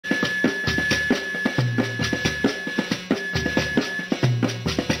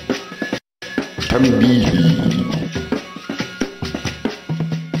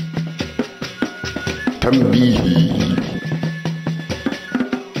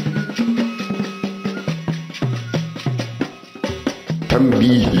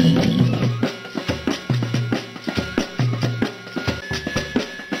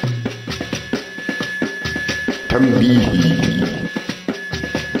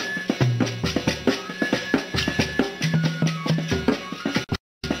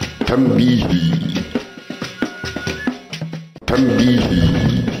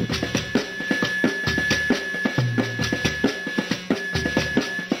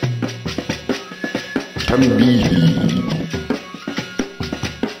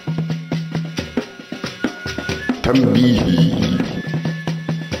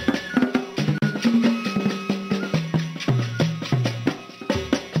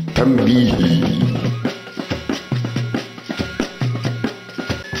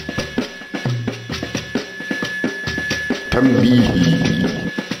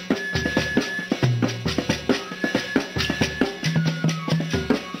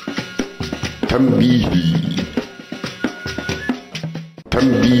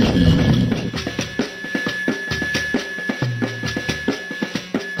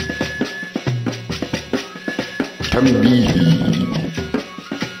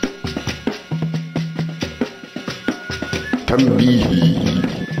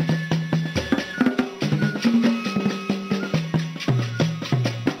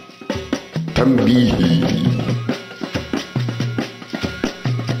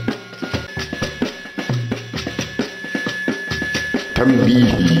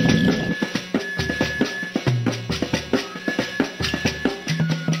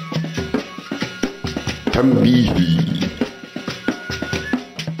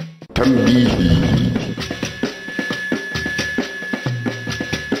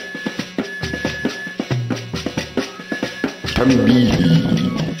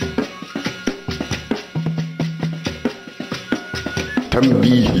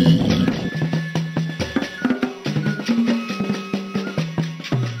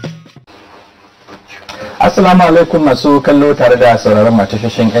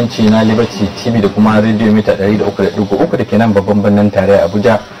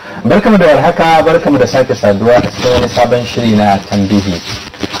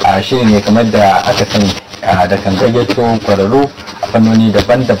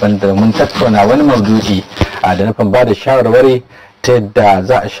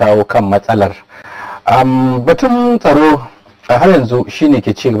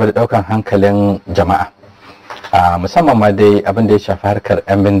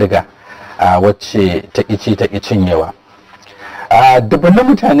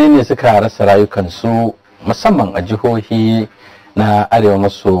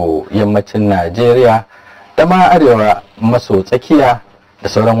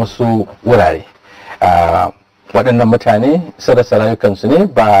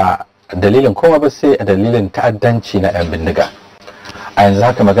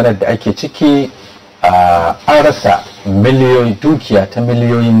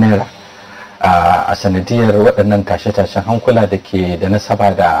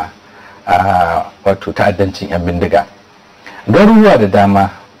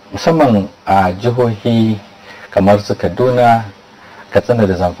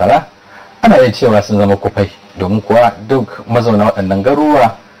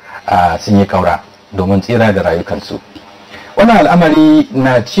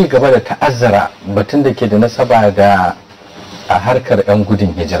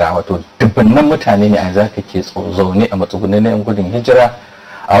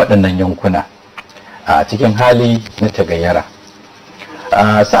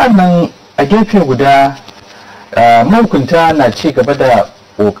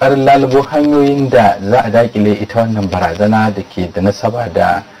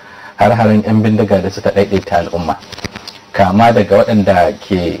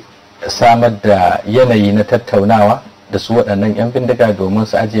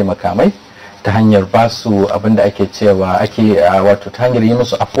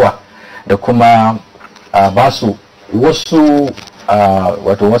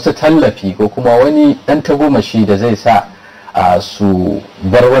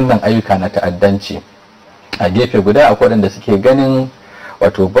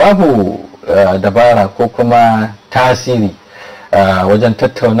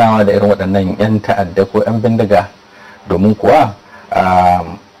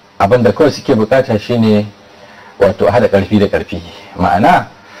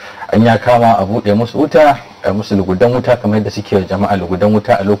musu lugudan wuta kamar yadda suke wa jama'a lugudan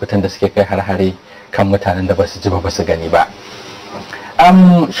wuta a lokutan da suke kai har-hare kan mutanen da ba su ji ba su gani ba.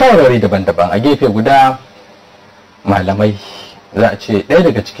 Shawarwari daban-daban a gefe guda, malamai za a ce ɗaya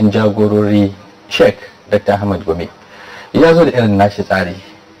daga cikin jagorori Sheikh Dr. Ahmad Gome ya zo da irin nashi tsari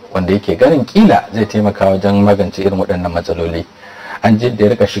wanda yake ganin kila zai taimaka wajen magance irin waɗannan matsaloli. An ji da ya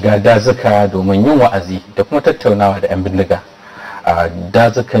rika shiga dazuka domin yin wa'azi da kuma tattaunawa da 'yan bindiga a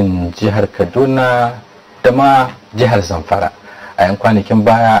dazukan jihar Kaduna da ma jihar Zamfara. A 'yan kwanakin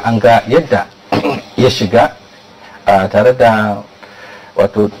baya an ga yadda ya shiga tare da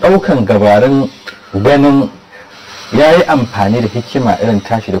wato ɗaukan gabarin ganin ya yi amfani da hikima irin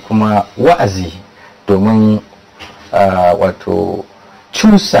tashi da kuma wa'azi domin wato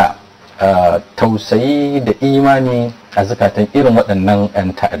cusa tausayi da imani a zukatan irin waɗannan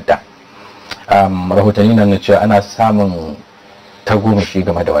 'yan ta'adda. Rahotanni na cewa ana samun tagomashi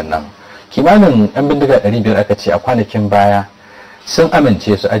game da wannan. Kimanin 'yan bindiga 500 aka ce a kwanakin baya sun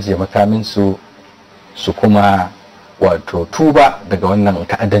amince su ajiye makaminsu su kuma wato tuba daga wannan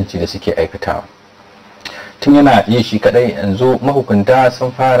ta'addanci da suke aikatawa. Tun yana yi shi kadai, yanzu mahukunta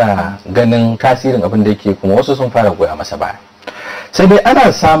sun fara ganin tasirin abin da yake, kuma wasu sun fara goya masa baya. Sai dai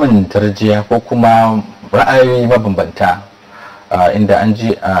ana samun tarjiya ko kuma ra'ayoyi mabambanta, inda an ji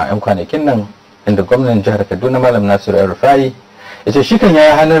a 'yan kwanakin nan inda gwamnan jihar Kaduna Malam Nasiru El-Rufai ya ce shi kan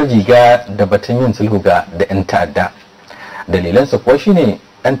yayi hannun riga da batun yin sulhu da 'yan ta'adda. Dalilansa kuwa shine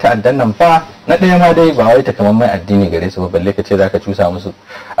 'yan ta'addan nan fa na ɗaya ma dai ba wai takamaiman addini gare su ba, balle ka ce zaka cusa musu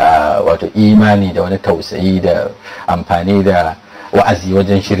wato imani da wani tausayi da amfani da wa'azi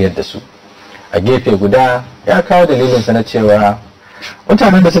wajen shiryar da su. A gefe guda ya kawo dalilinsa na cewa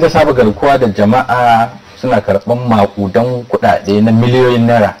mutanen da suka saba garkuwa da jama'a suna karɓar maƙudan kuɗaɗe na miliyoyin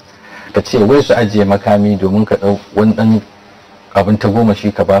naira, ka ce wai su ajiye makami domin ka ɗau wani ɗan abin ta goma shi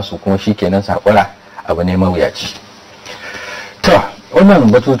ka ba su, kuma shi kenan saƙura, abu ne mawuyaci. To wannan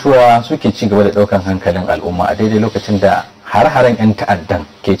batutuwa suke ci gaba da ɗaukan hankalin al'umma a daidai lokacin da har-haren 'yan ta'addan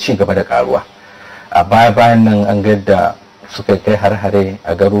ke ci gaba da ƙaruwa. A baya-bayan nan an ga da suka kai har-hare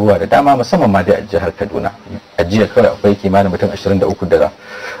a garuruwa da dama, musamman ma dai a jihar Kaduna. A jiya kawai akwai kimanin mutum 23 da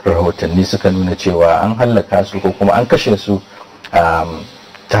rahotanni suka nuna cewa an hallaka su ko kuma an kashe su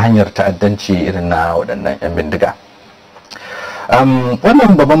ta hanyar ta'addanci irin na waɗannan 'yan bindiga.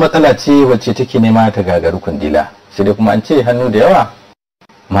 Wannan babban matsala ce wacce take nema ta gagaru kundila, sai dai kuma an ce hannu da yawa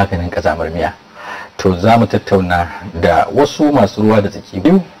maganin ƙazamar miya. To za mu tattauna da wasu masu ruwa da tsaki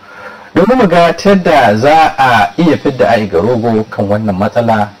biyu domin mu ga ta yadda za a iya fidda ai ga rogo kan wannan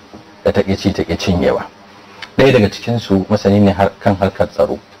matsala da take ci take cinyewa. Ɗaya daga cikinsu masani ne kan harkar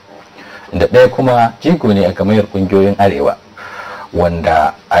tsaro, da ɗaya kuma jigo ne a gamayyar ƙungiyoyin arewa,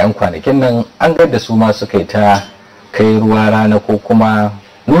 wanda a 'yan kwanakin nan an ga da su ma suka yi ta kai ruwa rana ko kuma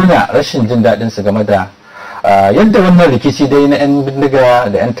nuna rashin jin daɗin su game da yadda wannan rikici dai na 'yan bindiga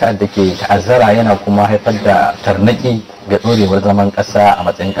da 'yan ta'adda ke ta'azzara, yana kuma haifar da tarnaki ga ɗorewar zaman ƙasa a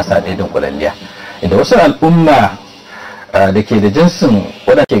matsayin ƙasa ɗaya dunkulalliya, inda wasu al'umma da ke da jinsin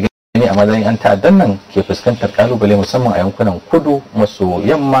waɗanda ke gani a matsayin 'yan ta'addan nan ke fuskantar kalubale, musamman a yankunan kudu maso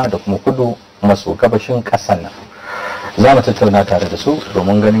yamma da kuma kudu maso gabashin ƙasar nan. Za mu tattauna tare da su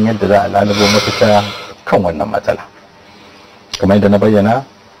domin ganin yadda za a lalubo mafita kan wannan matsala. Kamar yadda na bayyana,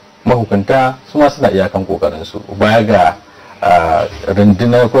 mahukunta su ma suna iyakan kokarinsu, baya ga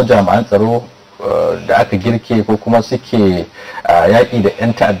rundunar ko jami'an tsaro da aka girke ko kuma suke yaƙi da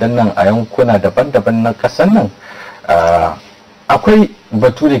 'yan ta'addan nan a yankuna daban-daban na ƙasar nan. Akwai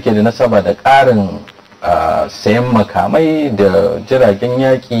batu da ke da nasaba da ƙarin sayan makamai da jiragen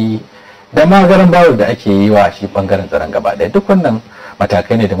yaƙi da magaran bawul da ake yi wa shi ɓangaren tsaron gaba ɗaya. Duk wannan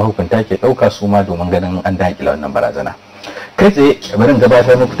matakai ne da mahukunta ke ɗauka su ma domin ganin an daƙile wannan barazana. Kai tsaye bari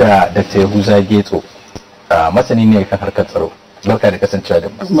gabatar muku da Dr. Yahuza Getso, masani ne kan harkar tsaro. Barka da kasancewa da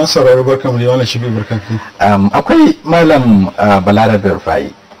mu. Masarar barka mu da wannan shibi barkan ki. Akwai Malam Balarabe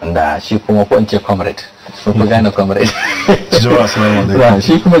Rufai, da shi kuma ko in ce comrade, sun fi gane comrade.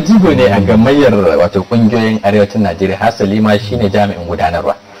 Shi kuma jigo ne a gamayyar wato kungiyoyin arewacin Najeriya, hasali ma shine jami'in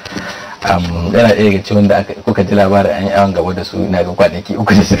gudanarwa. Yana ɗaya daga cikin da kuka ji labarin an yi awon gaba da su, ina ga kwanaki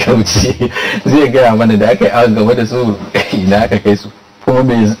 3 da suka wuce. Zai gaya mana da aka yi awon gaba da su ina aka kai su, kuma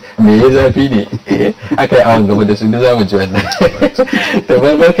me ya zafi ne aka yi awon gaba da su, da za mu ji wannan. To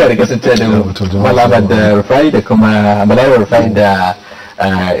barka da kasance da Malamar da Rufai da kuma Malamar Rufai da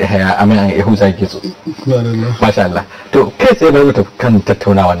Amin Yahuza Getso. Masha Allah. To kai tsaye bari mu tafi kan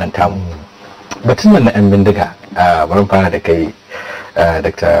tattauna wannan tamu. Batun nan na 'yan bindiga, bari fara da kai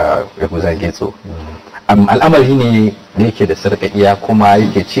Dr. Yahuza Getso. Al'amari ne da yake da sarƙaƙiya kuma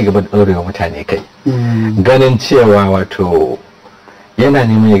yake ci gaba da ɗorewa mutane kai. Ganin cewa wato yana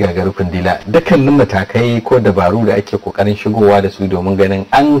neman ya gagari kundila. Dukkanin matakai ko dabaru da ake kokarin shigowa da su domin ganin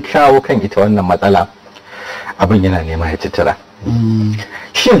an shawo kan ita wannan matsala, abin yana nema ya citira.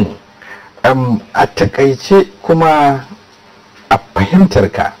 Shin a takaice kuma a fahimtar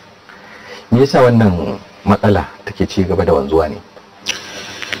ka, me yasa wannan matsala take ci gaba da wanzuwa ne?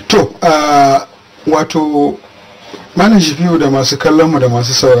 To wato Malam Shafi'u da masu kallon mu da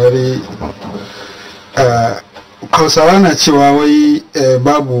masu saurare, Hausawa na cewa wai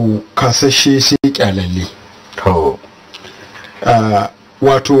babu kasashe sai kyalalle.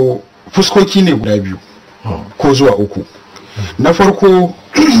 Wato fuskoki ne guda biyu ko zuwa uku. Na farko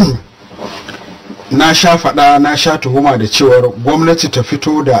na sha faɗa, na sha tuhuma da cewar gwamnati ta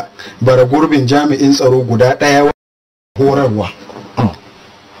fito da bara gurbin jami'in tsaro guda ɗaya horarwa,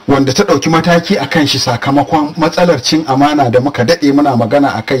 wanda ta ɗauki mataki a kan shi sakamakon matsalar cin amana da muka daɗe muna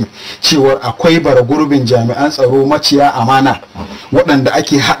magana a kai, cewar akwai bara gurbin jami'an tsaro maciya amana waɗanda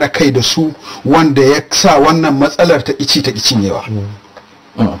ake haɗa kai da su, wanda ya sa wannan matsalar ta cinyewa.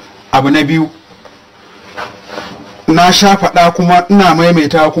 Abu na biyu, na sha faɗa kuma ina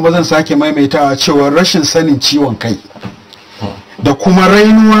maimaitawa kuma zan sake maimaitawa cewar rashin sanin ciwon kai da kuma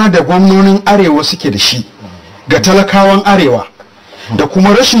rainuwa da gwamnonin arewa suke da shi ga talakawan arewa, da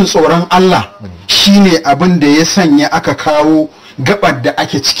kuma rashin tsoron Allah shine abin da ya sanya aka kawo gabar da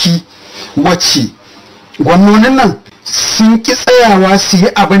ake ciki, wacce gwamnonin nan sun ki tsayawa su yi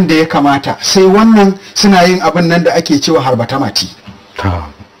abin da ya kamata, sai wannan suna yin abin nan da ake cewa harbata mati,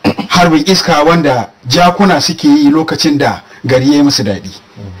 harbin iska wanda jakuna suke yi lokacin da gari ya yi musu daɗi.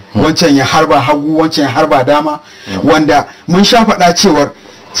 Wancan ya harba hagu, wancan ya harba dama, wanda mun sha faɗa cewar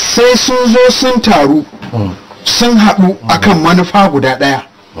sai sun zo sun taru sun haɗu akan manufa guda ɗaya,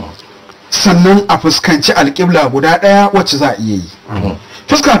 sannan a fuskanci alƙibla guda ɗaya wacce za a iya yi.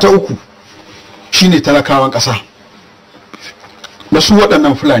 Fuska ta uku shine talakawan ƙasa, da su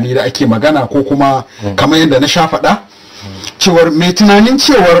waɗannan Fulani da ake magana, ko kuma kamar yadda na sha faɗa cewar mai tunanin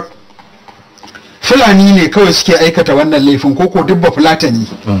cewar Fulani ne kawai suke aikata wannan laifin, ko dubba Fulatani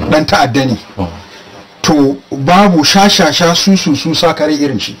ɗan ta'adda ne, to babu shashasha su sakare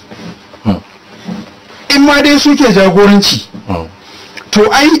irin shi. In ma dai suke jagoranci, to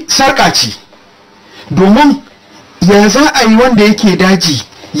ai sarƙa ce, domin ya za a yi wanda yake daji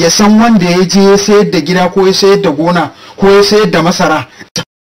ya san wanda ya je ya sayar da gida ko ya sayar da gona ko ya sayar da masara ta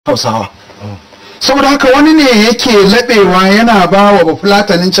Hausawa. Saboda haka wani ne yake laɓewa yana ba wa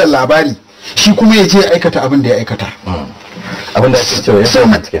bafulatanin can labari, shi kuma ya je ya aikata abin da ya aikata. Abin da ake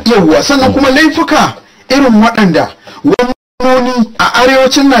cewa sannan kuma laifuka irin waɗanda gwamnoni a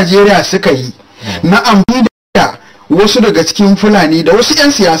arewacin Najeriya suka yi na amfani da wasu daga cikin Fulani da wasu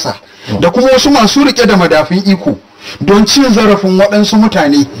 'yan siyasa da kuma wasu masu rike da madafin iko don cin zarafin waɗansu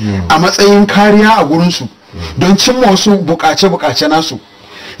mutane a matsayin kariya a gurinsu don cimma wasu bukace-bukace nasu,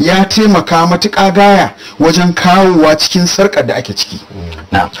 ya taimaka matuƙa gaya wajen kawowa cikin sarƙar da ake ciki.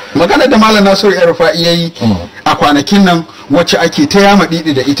 Magana da Malam Nasiru ya Rufa'i yayi a kwanakin nan, wacce ake ta yama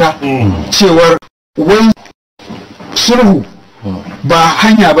didi da ita, cewar wai sulhu ba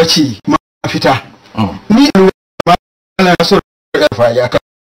hanya ba ce mafita. Ni Malam Nasiru ya Rufa'i aka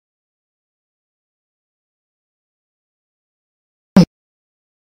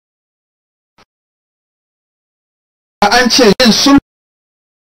an ce yin sulhu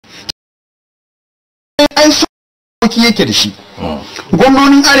ai soki yake da shi.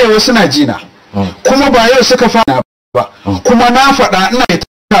 Gwamnonin arewa suna jina, kuma ba yau suka fara ba, kuma na faɗa ina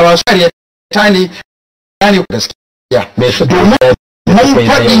tattawa su ta ne gaskiya, domin mun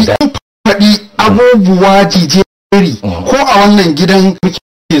faɗi abubuwa jijeri ko a wannan gidan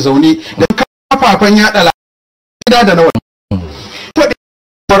muke zaune da kafafen yaɗa gida da na wani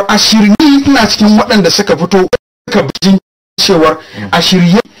faɗi a shirye, ina cikin waɗanda suka fito suka bijin cewar a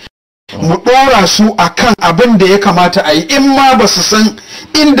shirye mu ɗora su akan abin da ya kamata a yi, in ma ba su san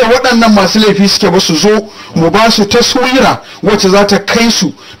inda waɗannan masu laifi suke ba su zo mu ba su taswira wacce za ta kai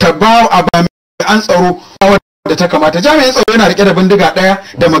su ta ba a jami'an tsaro da ta kamata. Jami'an tsaro yana rike da bindiga ɗaya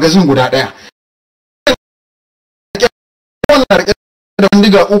da magazin guda ɗaya, wannan rike da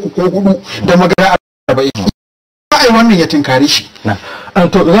bindiga 3 ko 4 da magana 40. Ai wannan ya tinkare shi.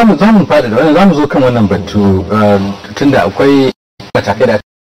 To za mu fada da wannan, za mu zo kan wannan batu tunda akwai matakai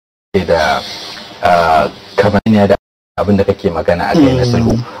da kamaniya da abin da kake magana a kai na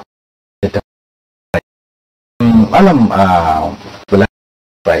sulhu. Malam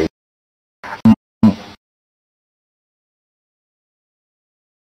Bulai,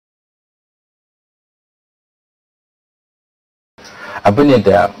 abu ne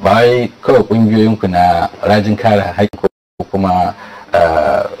da ba wai kawai kungiyoyinku na rajin kare haƙƙi ko kuma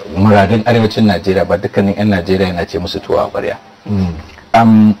muradun arewacin Najeriya ba, dukkanin 'yan Najeriya yana ce musu tuwa ƙwarya.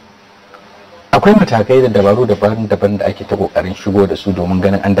 akwai matakai da dabaru daban-daban da ake ta kokarin shigo da su domin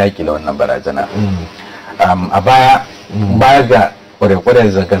ganin an dakile wannan barazana. A baya ga kwarekwarar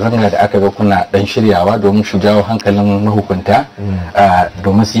zanga-zanga da aka ga kuna dan shiryawa domin su jawo hankalin mahukunta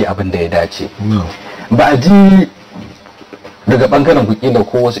domin su yi abin da ya dace. Ba a ji daga bangaren ku kila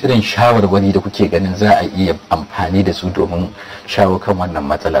ko wasu irin shawarwari da kuke ganin za a iya amfani da su domin shawo kan wannan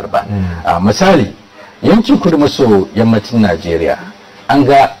matsalar ba. Misali, yankin kudu maso yammacin Najeriya an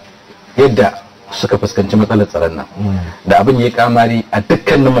ga yadda suka fuskanci matsalar tsaron nan da abin ya kamari a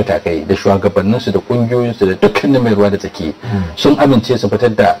dukkanin matakai da shugabanninsu da kungiyoyinsu da dukkanin mai ruwa da tsaki sun amince su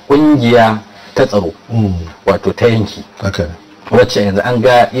fitar da kungiya ta tsaro wato ta yanki wacce yanzu an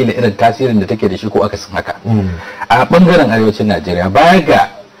ga ila irin tasirin da take da shi ko akasin haka a bangaren arewacin Najeriya baya ga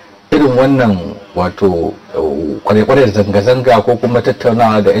irin wannan wato kwarekwarar zanga-zanga ko kuma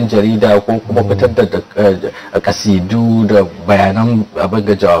tattaunawa da 'yan jarida ko kuma fitar da kasidu da bayanan abin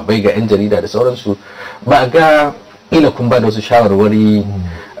ga jawabai ga 'yan jarida da sauransu ba ga ila kun ba da wasu shawarwari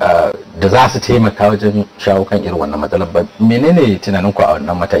da za su taimaka wajen shawo kan irin wannan matsalar ba. Menene tunanin ku a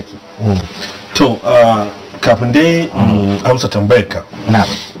wannan mataki? To kafin dai amsa tambayar ka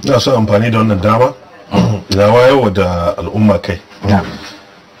na so amfani da wannan dama na wayewa da al'umma kai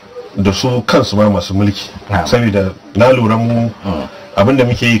da su kansu ma masu mulki saboda na lura mu abinda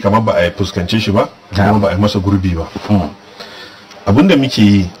muke yi kamar ba a fuskance shi ba kuma ba a yi masa gurbi ba. Abinda muke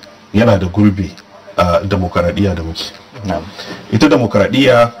yi yana da gurbi a demokaradiyya da muke. Ita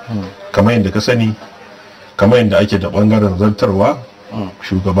demokaradiyya kamar yadda ka sani, kamar yadda ake da bangaren zartarwa,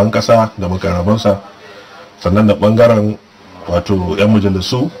 shugaban kasa da makarabansa, sannan da bangaren wato 'yan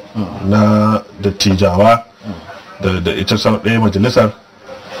majalisu na dattijawa da ita ɗaya majalisar,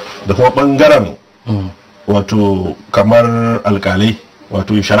 da kuma bangaren wato kamar alkalai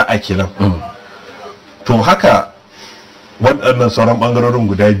wato shari'a kenan. To haka waɗannan sauran bangarorin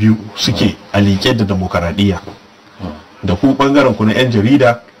guda biyu suke a liƙe da demokaradiyya, da ku bangaren ku na 'yan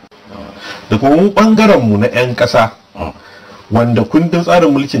jarida da kuma mu bangaren mu na 'yan ƙasa wanda kundin tsarin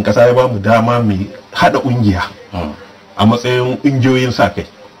mulkin ƙasa ya ba mu dama mu haɗa ƙungiya a matsayin ƙungiyoyin sa kai.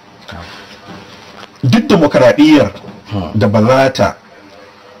 Duk demokaradiyyar da ba za ta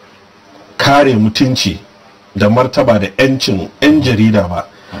kare mutunci da martaba da 'yancin 'yan jarida ba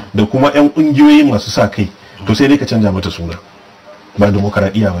da kuma 'yan ƙungiyoyi masu sa kai, to sai dai ka canja mata suna, ba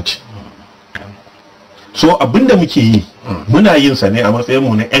demokaradiyya ba ce. So abinda muke yi muna yin sa ne a matsayin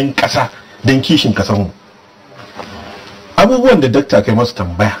mu na 'yan ƙasa don kishin ƙasarmu. Abubuwan da dakta kai masu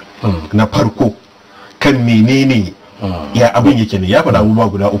tambaya na farko kan menene ya abin yake ne, ya faɗa abubuwa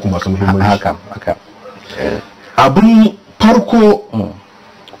guda uku masu muhimmanci. Abin farko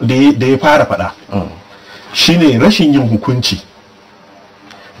da ya fara faɗa shine rashin yin hukunci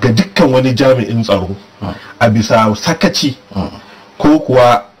ga dukkan wani jami'in tsaro a bisa sakaci ko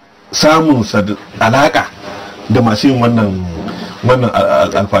kuwa samun alaka da masu yin wannan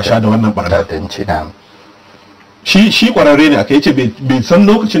alfasha da wannan barna. Shi kwararre ne aka yace bai san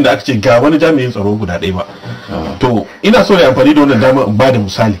lokacin da aka ce ga wani jami'in tsaro guda ɗaya ba. To ina so ya amfani da wannan dama in ba da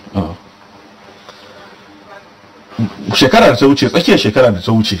misali. Shekara da ta wuce, tsakiyar shekara da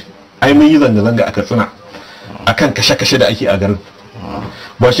ta wuce, ai mun yi zanga-zanga a Katsina akan kashe-kashe da ake a garin.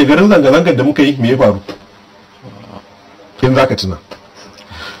 Ba shekarun zanga-zangar da muka yi me ya faru? In za ka tuna,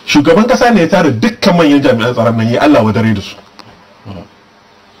 shugaban kasa ne ya tara dukkan manyan jami'an tsaron nan, ya Allah wadare da su,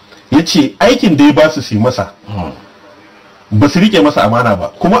 ya ce aikin da ya ba su masa ba su rike masa amana ba,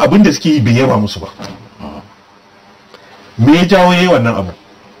 kuma abin da suke yi bai yaba musu ba. Me ya jawo yayi wannan abu?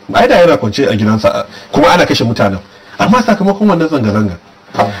 Ai da yana kwance a gidansa kuma ana kashe mutanen, amma sakamakon wannan zanga-zanga.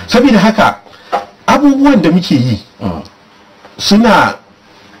 Saboda haka abubuwan da muke yi suna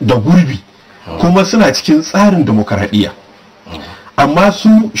da gurbi kuma suna cikin tsarin demokaradiyya, amma su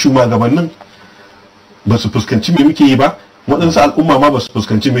shugabannin ba su fuskanci me muke yi ba, waɗansu al'umma ma ba su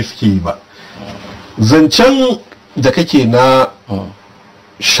fuskanci me suke yi ba. Zancen da kake na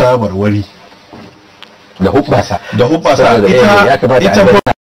shawarwari da hubbasa ita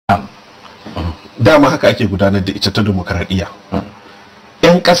dama haka ake gudanar da ita ta demokaradiyya.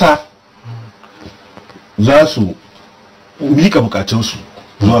 'Yan ƙasa za su mika bukatunsu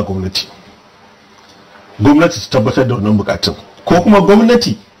zuwa gwamnati su tabbatar da wannan bukatun, ko kuma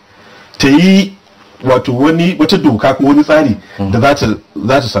gwamnati ta yi wato wata doka ko wani tsari da za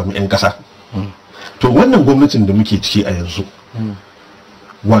ta samu 'yan ƙasa. To wannan gwamnatin da muke ciki a yanzu,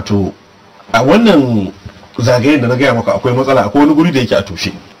 wato a wannan zagayen da na gaya maka akwai matsala, akwai wani guri da yake a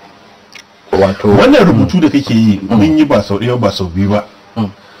toshe. Wato wannan rubutu da kake yi mun yi ba sau ɗaya ba sau biyu ba.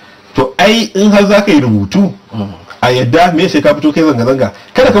 To ai in har za ka yi rubutu a yadda me sai ka fito kai zanga-zanga,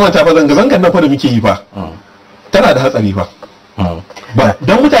 kada ka manta fa zanga-zangan nan fa da muke yi fa tana da hatsari fa. ba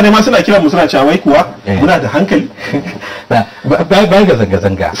don mutane ma suna kira mu suna cewa wai kuwa muna da hankali ba ga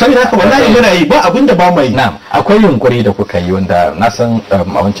zanga-zanga sai haka wallahi muna yi ba abin da ba mai na'am akwai yunkuri da kuka yi wanda na san a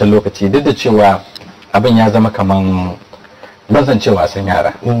wancan lokaci duk da cewa abin ya zama kaman ban san cewa san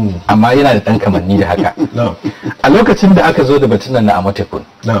yara amma yana da dan kamanni da haka a lokacin da aka zo da batunan na Amatekun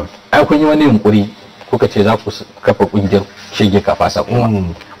ai kun yi wani yunkuri kuka ce za ku kafa kungiyar shege kafasa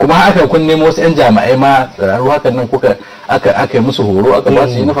kuma haka kun nemo wasu yan jami'ai ma tsararru hakan nan kuka aka yi musu horo aka ba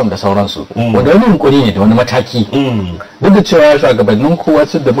su uniform da sauransu wanda wani yunkuri ne da wani mataki duk da cewa shugabannin ku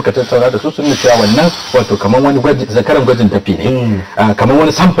wasu da muka tattauna da su sun nuna cewa wannan wato kamar wani zakaran gwajin tafi ne kamar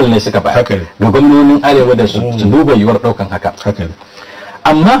wani sample ne suka bayar ga gwamnonin arewa da su duba yiwuwar daukan haka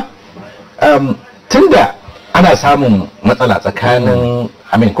amma tunda ana samun matsala tsakanin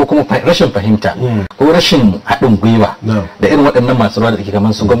ko kuma rashin fahimta ko rashin haɗin gwiwa da irin waɗannan masu ruwa da ke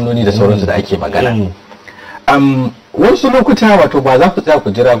kamar su gwamnoni da sauransu da ake magana wasu lokuta wato ba za ku tsaya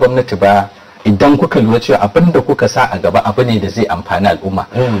ku jira gwamnati ba idan kuka lura cewa abin da kuka sa a gaba abu ne da zai amfani al'umma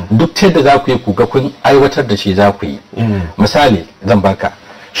duk ta yadda za ku yi ku ga kun aiwatar da shi za ku yi misali zan baka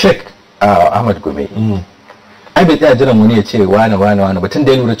Sheikh Ahmad Gume ai bai tsaya jiran wani ya ce wane batun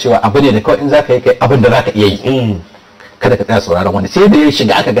da ya lura cewa abu ne da kawai in za ka yi kai abin da za ka iya yi kada ka tsaya sauraron wani sai da ya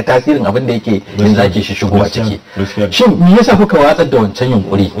shiga aka ga tasirin abin da yake in zaki shi shigo a ciki shin me yasa kuka watsar da wancan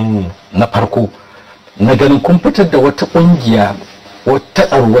yunkuri na farko na ganin kun fitar da wata kungiya wata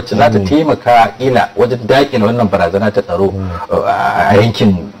tsaro wacce za ta taimaka ila wajen dakile wannan barazana ta tsaro a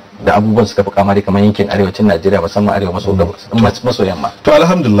yankin da abubuwan suka fi kamari kamar yankin arewacin Najeriya musamman arewa maso yamma. To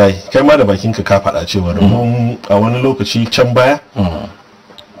alhamdulillah kai ma da bakin ka faɗa cewa mun a wani lokaci can baya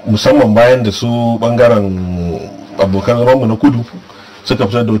musamman bayan da su bangaren abokan zamanmu na kudu suka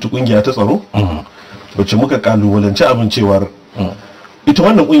fitar da wata kungiya ta tsaro wacce muka kalubalanci abin cewar ita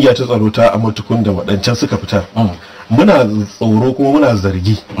wannan kungiya ta tsaro ta Amatukun da waɗancan suka fitar muna tsoro kuma muna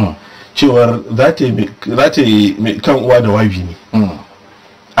zargi cewar za ta yi kan uwa da wabi ne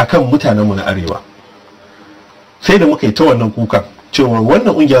akan mutanenmu na arewa sai da muka yi ta wannan kukan cewar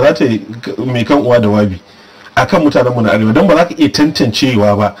wannan kungiya za ta yi mai kan uwa da wabi akan mutanenmu na arewa don ba za ka iya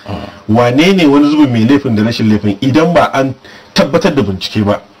tantancewa ba wane ne wani zubin mai laifin da rashin laifin idan ba an tabbatar da bincike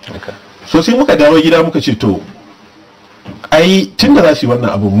ba so sai muka dawo gida muka ce to ai tun da za su yi wannan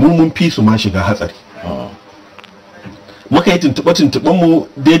abu mun fi su ma shiga hatsari muka yi tuntuɓe mu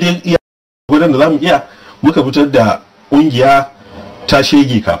daidai iya gudun da za mu iya muka fitar da ƙungiya ta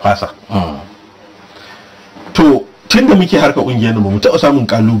shege kafasa to tun da muke harka ƙungiyar nan ba mu taɓa samun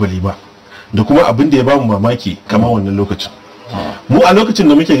ƙalubale ba da kuma abin da ya bamu mamaki kamar wannan lokacin mu a lokacin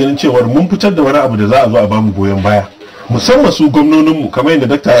da muke ganin cewar mun fitar da wani abu da za a zo a bamu goyon baya musamman su gwamnoninmu kamar yadda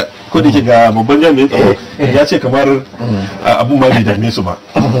dakta ko da ke ga babban jami'in tsaro ya ce kamar abun ma bai dame su ba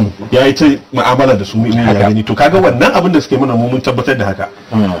ya yi ta ma'amala da su ne ya gani to kaga wannan abin da suke mana mu mun tabbatar da haka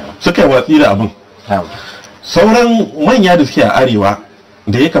suka yi watsi da abin sauran manya da suke a arewa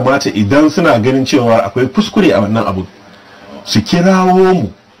da ya kamata idan suna ganin cewa akwai kuskure a wannan abu su kirawo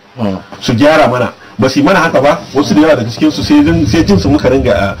mu su gyara mana ba su yi mana haka ba wasu da yawa daga cikin su sai jin su muka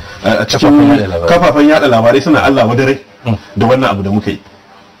ringa a cikin kafafen yada labarai suna Allah wadare da wannan abu da muka yi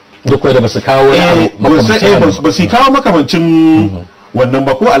duk da ba su kawo ba su kawo makamancin wannan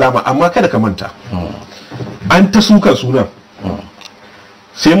ba ko alama amma kada ka manta an ta sukan sunan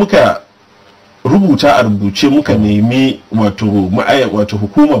sai muka rubuta a rubuce muka nemi wato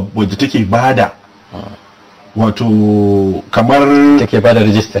hukumar wadda take bada wato kamar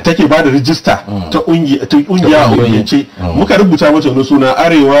take bada rijista ta kungiya a kungiyance muka rubuta mata wani suna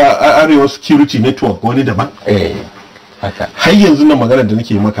arewa security network wani daban har yanzu na magana da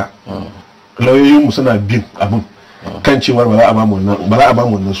nake maka lauyoyinmu suna bin abin kan cewar ba za a ba mu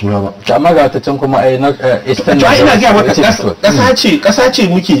wannan suna ba amma ga ta can kuma ai na eastern to ina ga maka kasa ce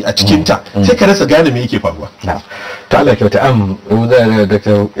muke a cikin ta sai ka rasa gane me yake faruwa to Allah kyauta da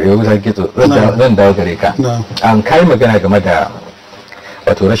Dr. Yahuza Gitso zan dawo gare ka an kai magana game da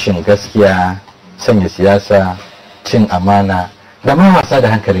wato rashin gaskiya sanya siyasa cin amana da ma wasa da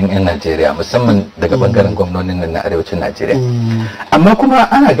hankalin 'yan Najeriya musamman daga bangaren gwamnonin nan na arewacin Najeriya amma kuma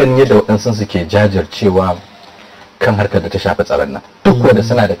ana ganin yadda waɗansu suke jajircewa kan harkar da ta shafi tsaron nan duk wanda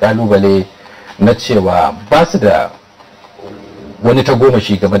suna da kalubale na cewa ba su da wani ta goma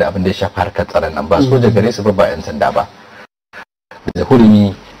shi game da abin da ya shafi harkar tsaron nan ba soja gare su ba 'yan sanda ba da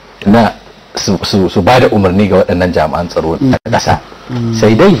hurumi na su ba da umarni ga waɗannan jami'an tsaro na ƙasa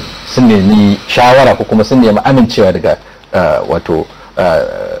sai dai sun nemi shawara ko kuma sun nemi amincewa daga wato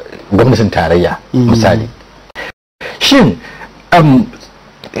gwamnatin tarayya misali shin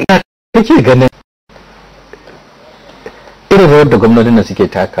kake ganin irin rawar da gwamnonin nan suke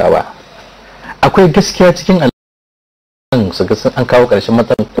takawa akwai gaskiya cikin su ga an kawo ƙarshen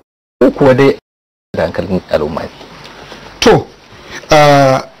matsalar ko kuwa dai da hankalin al'umma? To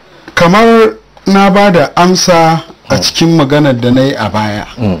kamar na ba da amsa a cikin maganar da na yi a baya,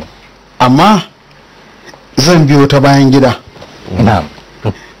 amma zan biyo ta bayan gida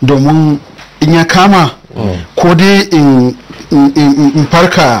domin in ya kama ko dai in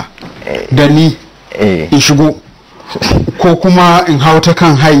farka da ni in shigo ko kuma in hau ta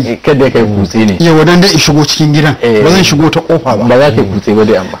kan hai kada kai kutse ne yawa dan in shigo cikin gidan ba zan shigo ta kofa ba za ka kutse ba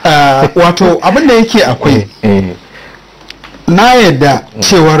dai amma wato abin da yake akwai na yadda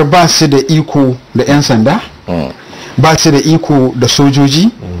cewar ba su da iko da 'yan sanda, ba su da iko da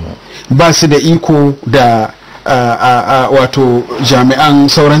sojoji, ba su da iko da wato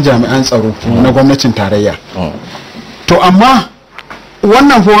sauran jami'an tsaro na gwamnatin tarayya. To amma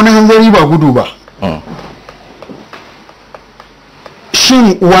wannan fa wani hanzari ba gudu ba.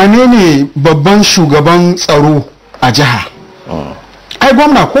 Shin wane ne babban shugaban tsaro a jiha? Ai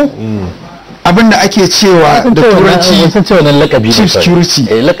gwamna ko? Abinda ake cewa da turanci chief security.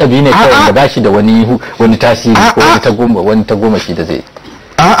 Lakabi ne kawai da bashi da wani tasiri ko wani ta goma shi da zai.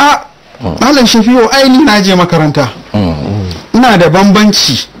 A'a, Malam Shafi'u aini na je makaranta. Ina da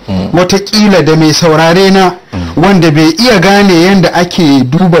bambanci watakila da mai saurare na wanda bai iya gane yadda ake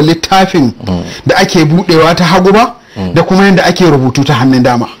duba littafin da ake budewa ta hagu ba da kuma yadda ake rubutu ta hannun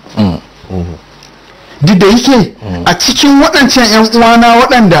dama. Duk da yake a cikin waɗancan 'yan uwana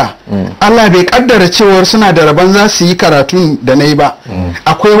waɗanda Allah bai kaddara cewar suna da rabon za su yi karatun da na yi ba,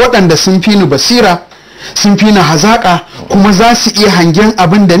 akwai waɗanda sun fi ni basira, sun fi ni hazaƙa, kuma za su iya hangen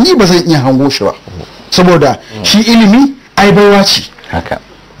abin da ni ba zan iya hango shi ba, saboda shi ilimi ai baiwa ce.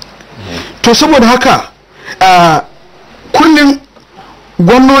 To saboda haka kullum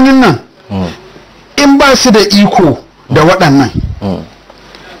gwamnonin nan in ba su da iko da waɗannan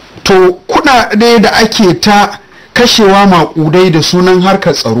to kuɗaɗe da ake ta kashewa maƙudai da sunan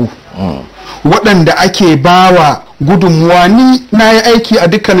harkar tsaro waɗanda ake bawa gudunmuwa, ni na yi aiki a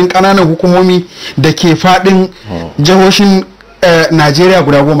dukkanin ƙananan hukumomi da ke faɗin jihohin Najeriya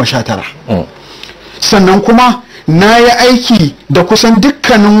guda 19, sannan kuma na yi aiki da kusan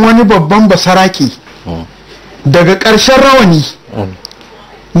dukkanin wani babban basarake daga ƙarshen rawani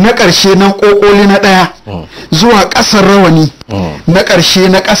na ƙarshe na ƙoƙoli na ɗaya zuwa ƙasar rawani na ƙarshe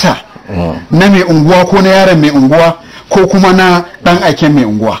na ƙasa na mai unguwa ko na yaron mai unguwa ko kuma na ɗan aiken mai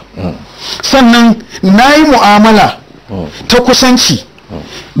unguwa. Sannan na yi mu'amala ta kusanci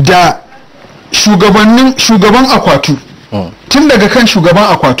da shugaban akwatu, tun daga kan shugaban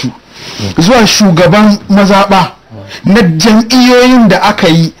akwatu zuwa shugaban mazaɓa na jam'iyyoyin da aka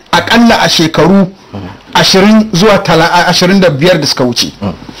yi aƙalla a shekaru 20 zuwa 25 da suka wuce.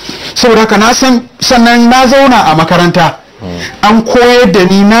 Saboda haka na san, sannan na zauna a makaranta an koyar da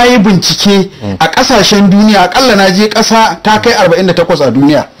ni, na yi bincike a ƙasashen duniya, aƙalla na je ƙasa ta kai 48 a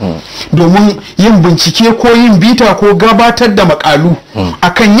duniya domin yin bincike ko yin bita ko gabatar da makalu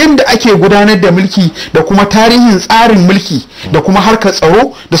akan yadda ake gudanar da mulki da kuma tarihin tsarin mulki da kuma harkar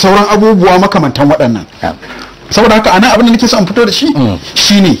tsaro da sauran abubuwa makamantan waɗannan. Saboda haka ana abin da nake son fito da shi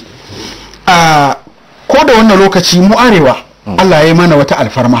shine ko da wannan lokaci mu arewa Allah ya yi mana wata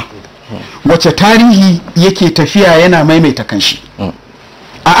alfarma wacce tarihi yake tafiya yana maimaita kanshi.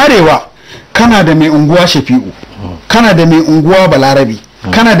 A arewa kana da mai unguwa Shafi'u, kana da mai unguwa Balarabe,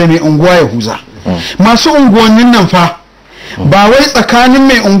 kana da mai unguwa Yahuza. Masu unguwannin nan fa ba wai tsakanin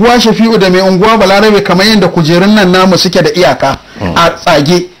mai unguwa Shafi'u da mai unguwa Balarabe kamar yadda kujerun nan namu suke da iyaka a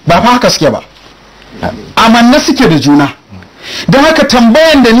tsage, ba fa haka suke ba, amanna suke da juna. Don haka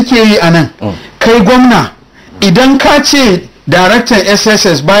tambayan da nake yi a nan, kai gwamna, idan ka ce daraktan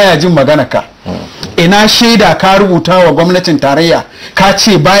SSS baya jin magana ka, ina shaida ka rubuta wa gwamnatin tarayya ka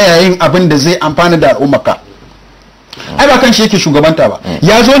ce baya yin abin da zai amfana da al'ummarka? Ai ba kan shi yake shugabanta ba,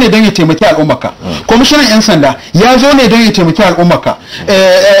 ya zo ne don ya taimaki al'ummarka. Kwamishinan 'yan sanda ya zo ne don ya taimaki al'ummarka.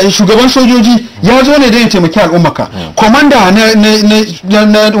 Shugaban sojoji ya zo ne don ya taimaki al'ummarka. Komanda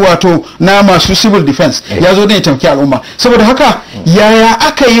na wato na masu civil defense ya zo don ya taimaki al'umma. Saboda haka yaya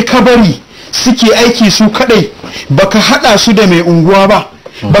aka yi kabari suke aiki su kadai, baka hada su da mai unguwa ba,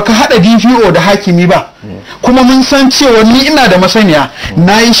 baka hada DPO da hakimi ba? Kuma mun san cewa ni ina da masaniya,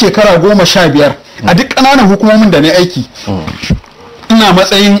 na yi shekara 15 a duk ƙananan hukumomin da na aiki, ina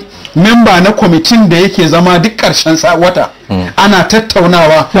matsayin memba na kwamitin da yake zama duk ƙarshen wata ana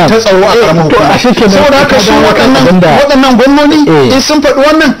tattaunawa ta tsaro a ƙaramin hukuma. Saboda haka shi waɗannan gwamnoni in sun faɗi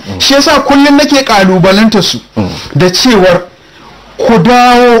wannan, shi yasa kullum nake ƙalubalanta su da cewar ku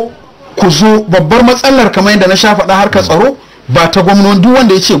dawo ku zo. Babbar matsalar kamar yadda na sha faɗa harkar tsaro ba ta gwamnoni, duk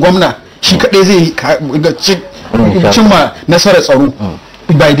wanda ya ce gwamna shi kaɗai zai cimma nasarar tsaro,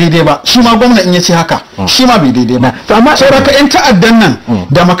 bai daidai ba, shi ma gwamna in ya ce haka shi ma bai daidai ba. to amma sauraka 'yan ta'addan nan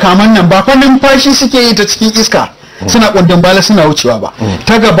da makaman nan ba fa numfashi suke yi ta cikin iska suna kundin bala suna wucewa ba,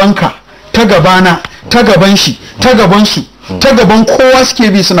 ta gabanka, ta gabana, ta gaban shi, ta gaban su, ta gaban kowa suke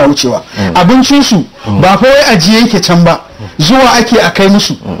bi suna wucewa. Abincinsu ba fa wai ajiye yake can ba, zuwa ake a kai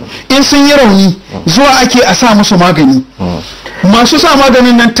musu, in sun yi rauni zuwa ake a sa musu magani. Masu sa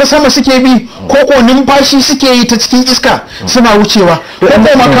maganin nan ta sama suke bi ko numfashi suke yi ta cikin iska suna wucewa, ko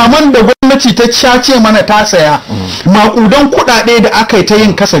makaman da gwamnati ta cace mana ta saya makudan kuɗaɗe da aka yi ta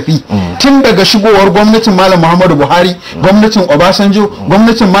yin kasafi tun daga shigowar gwamnatin Malam Muhammadu Buhari, gwamnatin Obasanjo,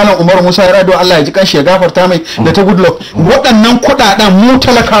 gwamnatin Malam Umar Musa Yar'adua Allah ya ji kanshi ya gafarta mai, da ta Goodluck. Waɗannan kuɗaɗen mu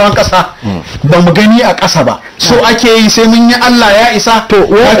talakawan ƙasa ba mu gani a ƙasa ba, so ake yi sai mun yi Allah ya isa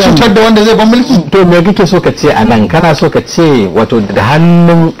ya cutar da wanda zai ban mulki. To me kake so ka ce a nan? Kana so ka ce wato da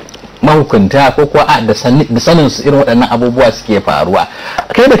hannun mahukunta ko kuwa da sanin su irin waɗannan abubuwa suke faruwa?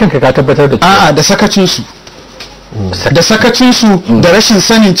 Kai da kanka ka tabbatar da cewa a'a da sakacinsu da sakacinsu da rashin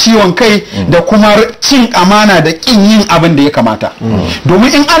sanin ciwon kai da kuma cin amana da kin yin abin da ya kamata.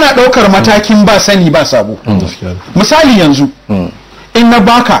 Domin in ana ɗaukar matakin ba sani ba sabo, misali yanzu in na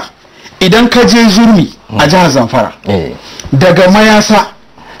baka, idan ka je Zurmi a jihar Zamfara daga Mayasa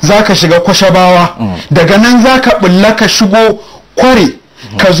za ka shiga Kwashabawa, daga nan za ka bulla ka shigo Kware,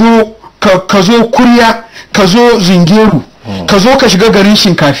 ka zo Kurya, ka zo Zingeru, ka zo ka shiga garin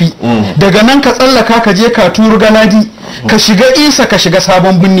Shinkafi, daga nan ka tsallaka ka je Katuru Galadi, ka shiga Isa, ka shiga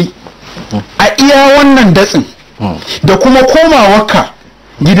Sabon Birni. A iya wannan datsin da kuma komawarka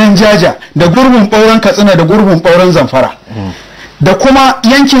gidan Jaja da gurbin ɓauren Katsina da gurbin ɓauren Zamfara, da kuma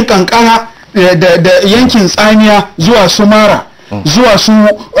yankin Kankara da yankin Tsamiya zuwa Sumara, zuwa su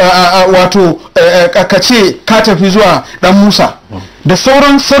wato ka ce ka tafi zuwa Dan Musa, da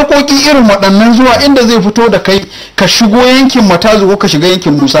sauran sarkoki irin waɗannan zuwa inda zai fito da kai ka shigo yankin Matazu ko ka shiga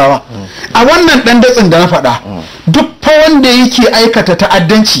yankin Musawa. A wannan ɗan datsin da na faɗa, duk fa wanda yake aikata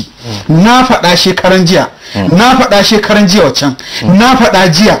ta'addanci, na faɗa shekaran jiya, na faɗa shekaran jiya waccan, na faɗa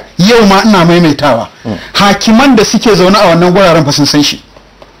jiya, yau ma ina maimaitawa, hakiman da suke zaune a wannan guraren fa sun san shi,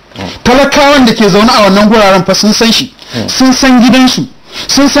 talakawan da ke zaune a wannan guraren fa sun san shi, sun san gidansu,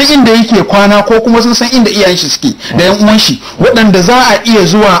 sun san inda yake kwana ko kuma sun san inda iyayen shi suke da yan uwan shi, waɗanda za a iya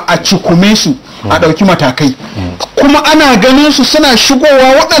zuwa a cikume su a ɗauki matakai. Kuma ana ganin su suna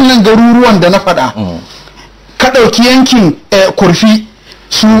shigowa waɗannan garuruwan da na faɗa. Ka ɗauki yankin Kurfi,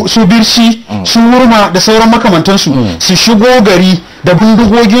 su Birshi, su Wurma da sauran makamantansu, su shigo gari da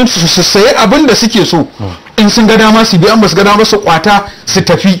bindigogin su sayi abin da suke so, in sun ga dama su bi, an ba su ga dama su kwata su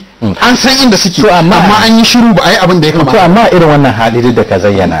tafi. An san inda suke, amma an yi shiru ba a yi abin da ya kamata. To amma irin wannan hali da ka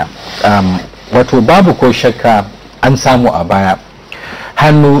zayyana, wato babu ko shakka an samu a baya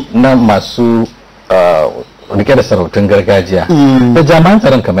hannu na masu rike da sarautun gargajiya da jami'an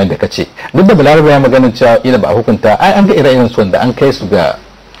tsaron kamar da ka ce, duk da Balarabe ya magana cewa ila ba a hukunta, ai an ga ire-iren su wanda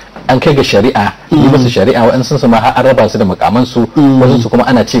an kai ga shari'a, yi musu shari'a, waɗansu su ma har an raba su da makaman su, wasu su kuma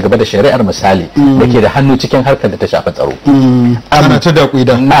ana ci gaba da shari'ar misali da ke da hannu cikin harkar da ta shafi tsaro. Ana ta da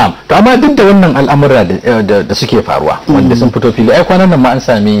kuida. Na'am. To amma duk da wannan al'amura da suke faruwa wanda sun fito fili, ai kwanan nan ma an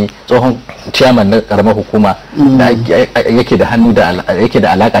sami tsohon ciyaman na karamar hukuma da yake da hannu da yake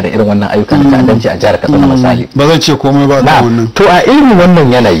da alaka da irin wannan ayyukan da ta'addanci a jihar Katsina misali. Ba zan ce komai ba da wannan. To a irin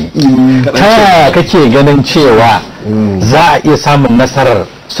wannan yanayi ta yaya kake ganin cewa za a iya samun nasarar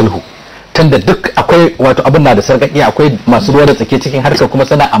sulhu, tunda duk akwai wato abin na da sarƙaƙi, akwai masu ruwa da tsake cikin harkar kuma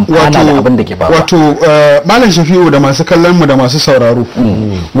suna amfana da abin da ke faruwa. Wato Malam Shafi'u da masu kallon mu da masu sauraro,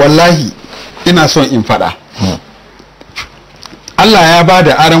 wallahi ina son in faɗa, Allah ya ba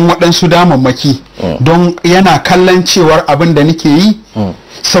da aron waɗansu damammaki don yana kallon cewar abin da nake yi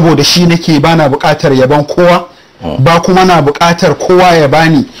saboda shi nake, bana buƙatar yaban kowa ba kuma na buƙatar kowa ya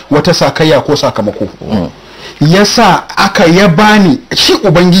bani wata sakayya ko sakamako. Yasa aka ya bani shi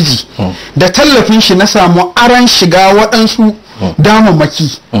Ubangiji da tallafin shi na samu aran shiga waɗansu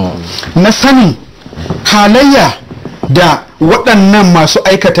damammaki na sanin halayya da waɗannan masu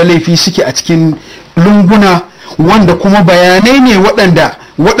aikata laifi suke a cikin lunguna, wanda kuma bayanai ne waɗanda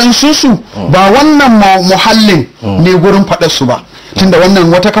waɗansu ba wannan muhallin ne gurin faɗarsu ba, tunda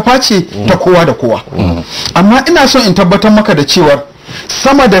wannan wata kafa ce ta kowa da kowa. Amma ina son in tabbatar maka da cewar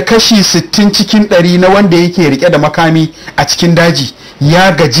sama da kashi 60 cikin 100 na wanda yake rike da makami a cikin daji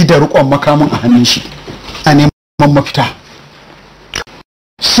ya gaji da rikon makamin a hannun shi a neman mafita,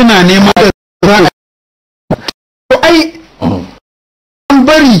 suna neman da ai an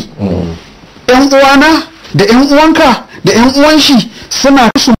bari yan uwana da yan uwanka da yan uwan shi suna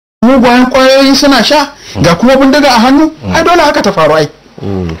su mugayen kwayoyi suna sha ga kuma bindiga a hannu, ai dole haka ta faru ai.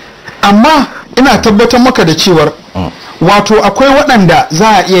 Amma ina tabbatar maka da cewar wato akwai waɗanda za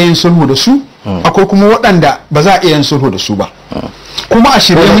a iya yin sulhu da su akwai kuma waɗanda ba za a iya yin sulhu da su ba kuma a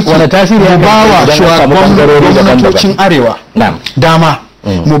shirye muke mu ba wa gwamnatocin arewa dama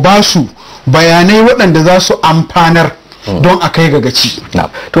mu ba su bayanai waɗanda za su amfanar don a kai ga gaci.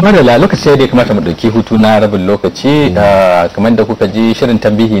 To madalla lokaci da ya kamata mu ɗauki hutu na rabin lokaci kamar da kuka ji shirin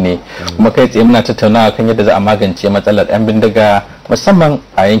tambihi ne kuma kai tsaye muna tattaunawa kan yadda za a magance matsalar 'yan bindiga musamman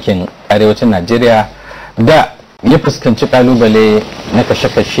a yankin arewacin Najeriya da ya fuskanci kalubale na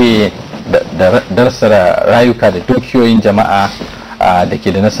kashe-kashe da darsa rayuka da dukiyoyin jama'a da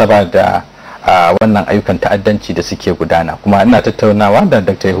ke da nasaba da wannan ayyukan ta'addanci da suke gudana. Kuma ina tattaunawa da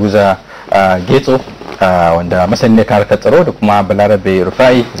Dr. Yahuza Getso wanda masani ne harkar tsaro da kuma Balarabe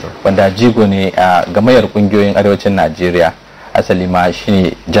Rufai wanda jigo ne a gamayar kungiyoyin arewacin Najeriya, asali ma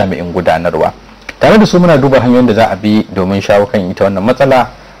shine jami'in gudanarwa. Tare da su muna duba hanyoyin da za a bi domin shawo kan ita wannan matsala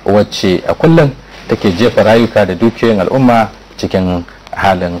wacce a kullum take jefa rayuka da dukiyoyin al'umma cikin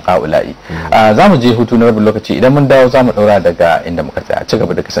halin haula'i. Za mu je hutu na rabin lokaci, idan mun dawo za mu daura daga inda muka tsaya. Ci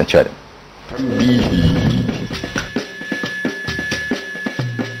gaba da kasancewa da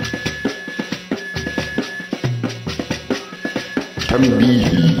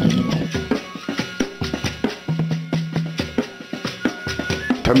Tambihi.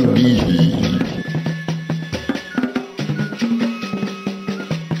 Tambihi.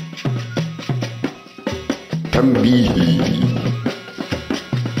 Tambihi.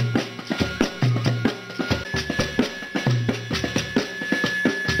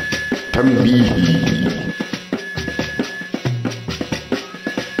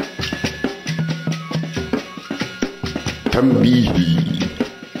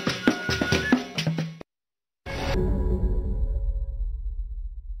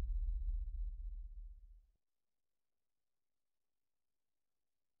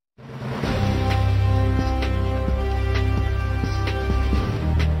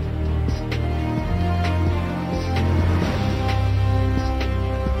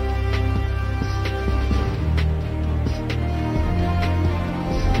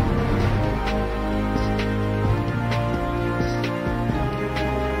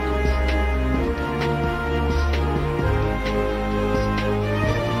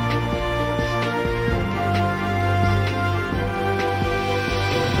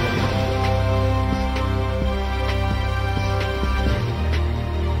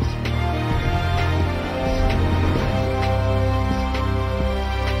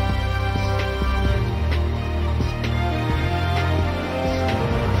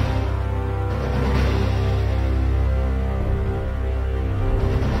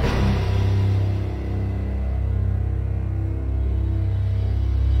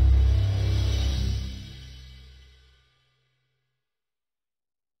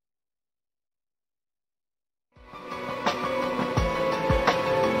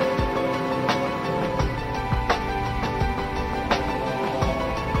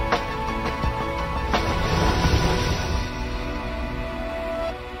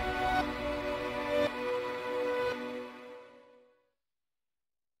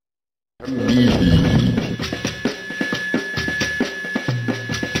 Tambihi.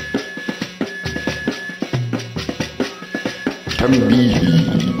 Tambihi. Tambihi.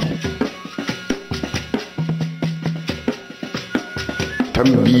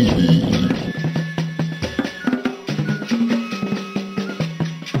 Tambihi.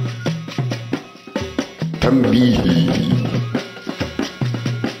 Tambihi.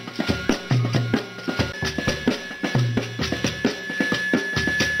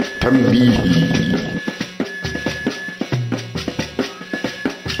 Tambihi.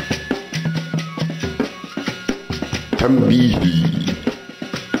 Tambihi.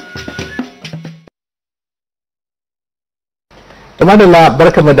 Madalla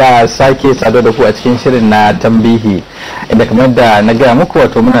barkamu da sake sado da ku a cikin shirin na tambihi, inda kamar da na gaya muku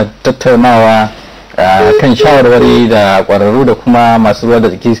wato muna tattaunawa kan shawarwari da kwararru da kuma masu ruwa da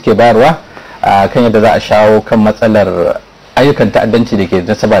tsaki suke bayarwa kan yadda za a shawo kan matsalar ayyukan ta'addanci da ke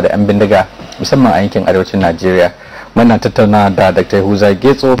nasaba da 'yan bindiga musamman a yankin arewacin Najeriya. Muna tattauna da Dr. Yahuza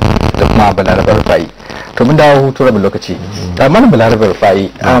Getso da kuma Balarabe Rufai. To mun dawo hutu rabin lokaci. Mana Balarabe Rufai,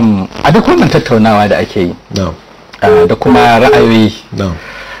 a duk wannan tattaunawa da ake yi da kuma ra'ayoyi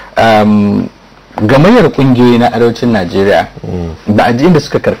gamayyar kungiyoyi na arewacin Najeriya da ajiyin da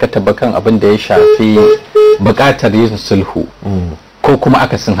suka karkata bakan abin da ya shafi bukatar yin sulhu ko kuma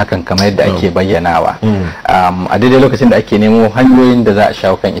akasin hakan kamar yadda ake bayyanawa a daidai lokacin da ake nemo hanyoyin da za a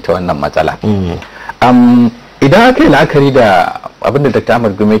shawo kan ita wannan matsala. Idan aka yi la'akari da abin da Dr.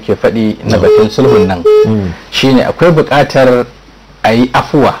 Ahmad Gume ke faɗi na batun sulhun nan shine akwai buƙatar a yi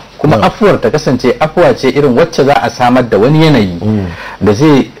afuwa kuma afuwar ta kasance afuwa ce irin wacce za a samar da wani yanayi da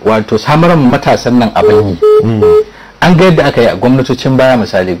zai wato samar matasan nan abin yi. An ga yadda aka yi a gwamnatocin baya,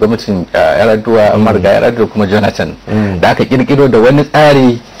 misali gwamnatin Yar'adua, Marga Yar'adua kuma Jonathan, da aka kirkiro da wani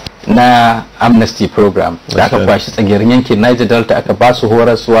tsari na amnesty program da aka kwashi tsagerin yankin Niger Delta, aka ba su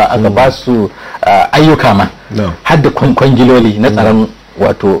horaswa, aka ba su ayyuka ma har da kwangiloli na tsaron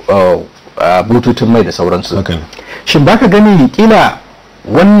wato bututun mai da sauransu. Shin baka gani kila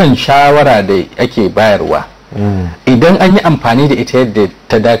wannan shawara da ake bayarwa idan an yi amfani da ita yadda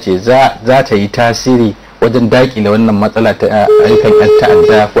ta dace za ta yi tasiri wajen dakile wannan matsala ta ayyukan 'yan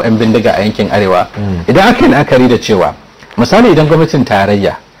ta'adda ko 'yan bindiga a yankin arewa? Idan aka yi la'akari da cewa misali idan gwamnatin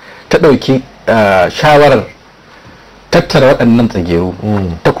tarayya ta ɗauki shawarar tattara waɗannan tsageru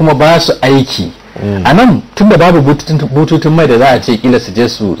ta kuma ba su aiki a nan, tunda babu bututun mai da za a ce kila su je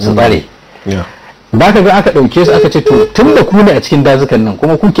su tsare, ba ka ga aka ɗauke su aka ce to tun da ku ne a cikin dazukan nan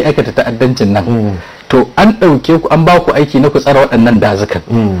kuma kuke aikata ta'addancin nan, to an ɗauke ku an ba ku aiki na ku tsara waɗannan dazukan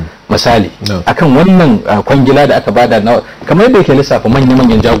misali akan wannan kwangila da aka bada na kamar yadda yake lissafa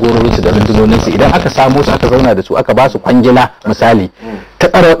manya-manyan jagororinsu da rundunoninsu, idan aka samo su aka zauna da su aka ba su kwangila misali ta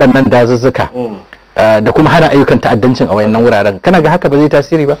tsara waɗannan dazuzzuka da kuma hana ayyukan ta'addancin a wayannan wuraren, kana ga haka ba zai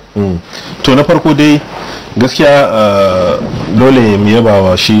tasiri ba? To na farko dai gaskiya dole mu yaba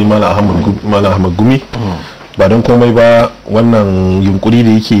wa shi Malam Ahmad Gumi, ba don komai ba wannan yunkuri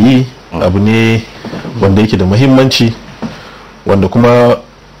da yake yi abu ne wanda yake da muhimmanci, wanda kuma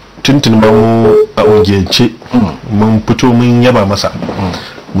tuntun mu a ungiyance mun fito mun yaba masa,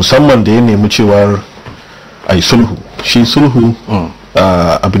 musamman da ya nemi cewar a yi sulhu. Shi sulhu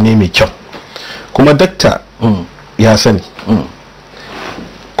abu ne mai kyau, kuma dakta ya sani.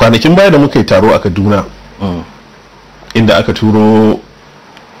 Kwanakin baya da muka yi taro a Kaduna inda aka turo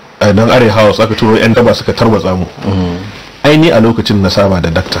don Are House, aka turo 'yan daba suka tarwatsa mu, aini a lokacin na saba da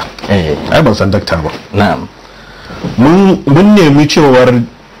dakta, ai ban san dakta ba. Mun nemi cewar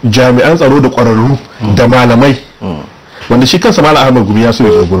jami'an tsaro da ƙwararru da malamai, wanda shi kansa Malam Ahmad Gumi ya so ya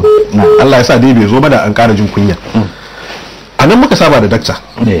zo gurin, Allah ya sa dai bai zo ba da an ƙara jin kunya. A nan muka saba da dakta,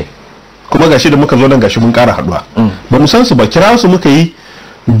 kuma gashi da muka zo nan gashi mun ƙara haɗuwa. Ba mu san su ba, kira su muka yi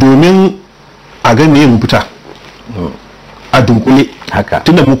domin a ga me mu fita a dunkule,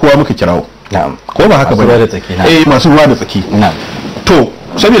 tunda mu kowa muka kirawo, ko ba haka ba? Masu ruwa da tsaki. To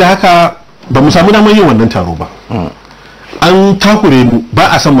saboda haka ba mu samu damar yin wannan taro ba, an takure mu,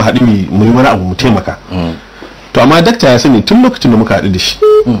 ba a san mu haɗu mu yi wani abu mu taimaka. To amma dakta ya sani tun lokacin da muka haɗu da shi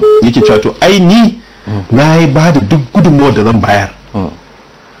yake cewa to ai ni na yi ba da duk gudunmawar da zan bayar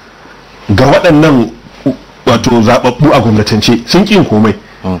ga waɗannan wato zaɓaɓɓu a gwamnatance sun ƙin komai.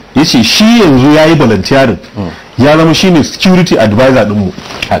 Ya ce shi yanzu ya yi volunteering, ya zama shi ne security advisor ɗinmu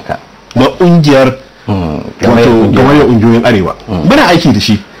na ƙungiyar wato gamayyar ƙungiyoyin arewa. Muna aiki da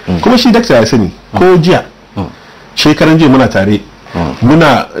shi, kuma shi dakta ya sani ko jiya shekaran jiya muna tare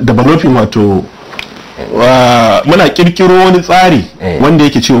muna developing wato muna kirkiro wani tsari wanda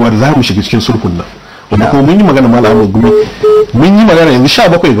yake cewa za mu shiga cikin sulhun nan, wanda kuma mun yi magana Malam Ahmad Gumi, mun yi magana yanzu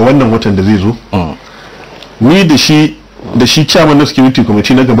 17 ga wannan watan da zai zo, ni da shi chairman na security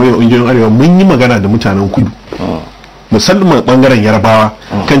committee na gamayyar ƙungiyoyin arewa mun yi magana da mutanen kudu, musamman bangaren Yarbawa,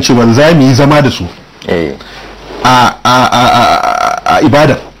 kan cewa za mu yi zama da su a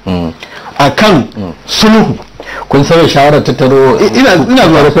Ibadan akan sulhu. Kun sauya shawarar tattaro ina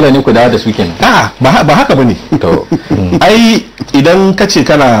zuwa Fulani ku dawo da su kenan? ba haka bane. Ai idan ka ce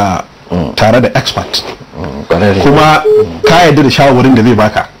kana tare da expert kuma ka yarda da shawarin da zai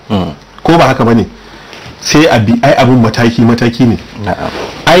baka, ko ba haka bane, sai ai abun mataki ne.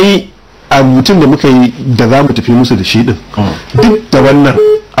 Ai a mutum da muka yi da za mu tafi musu da shi din, duk da wannan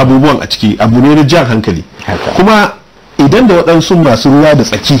abubuwan a ciki abu ne na jan hankali, kuma idan da waɗansu masu ruwa da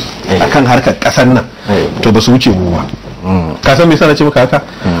tsaki akan harkar ƙasar nan to ba su wuce mu ba. Ka san me yasa na ce maka haka?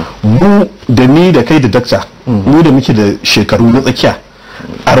 Mu da ni da kai da dakta, mu da muke da shekaru na tsakiya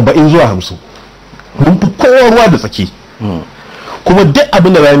 40 zuwa 50, mun fi kowa ruwa da tsaki, kuma duk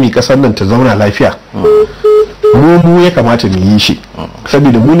abin da za mu yi ƙasar nan ta zauna lafiya mu ya kamata mu yi shi,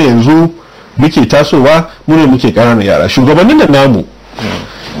 saboda mu ne yanzu muke tasowa, mu ne muke ƙananan yara. Shugabannin nan namu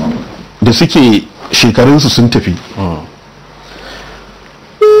da suke shekarunsu sun tafi,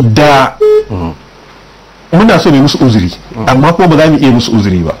 da muna so ne musu uzuri, amma kuma ba za mu iya musu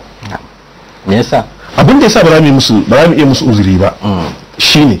uzuri ba. Me yasa? Abin da yasa ba za mu iya musu uzuri ba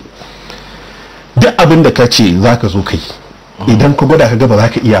shine duk abin da ka ce za ka zo kai, idan ka gwada ka ga ba za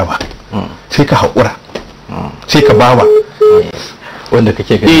ka iya ba, sai ka haƙura, sai ka bawa wanda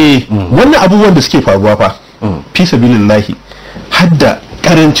kake gani. Wannan abubuwan da suke faruwa fa fi sabilillahi, hadda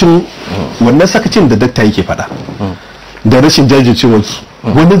karancin wannan sakacin da dakta yake faɗa da rashin jajircewar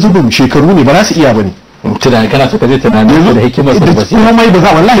wani zubin shekaru ne ba za su iya bane tunani kana so ka je tunani da hikimar da ba komai ba za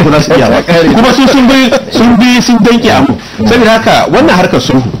wallahi ba za su iya ba kuma sun danke abu saboda haka wannan harkar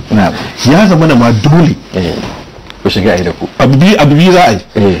sulhu ya zama na ma dole ku shiga ai da ku abu biyu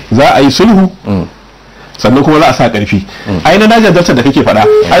za a yi sulhu sannan kuma za a sa karfi ai na Niger Delta da kake faɗa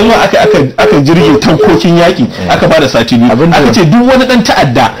ai zuwa aka jirgin tankokin yaki aka bada sati biyu aka ce duk wani dan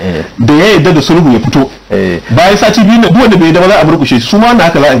ta'adda da ya yarda da sulhu ya fito bayan sati biyu na duk wanda bai yarda ba za a murkushe su ma wannan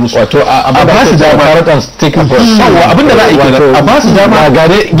haka za a yi musu wato a ba su dama abinda za a yi kenan a ba su dama ga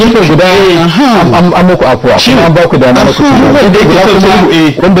gefe guda an muku afuwa kuma an ba ku dama ku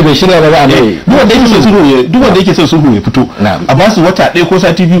wanda bai shirya ba za a mai duk wanda yake son sulhu ya fito a ba su wata ɗaya ko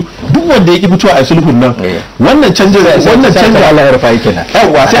sati biyu duk wanda yake fitowa a sulhun nan wannan canja Allah ya rufa yake na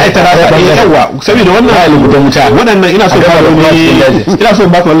yawa sai ai tarasa yawa saboda wannan ina so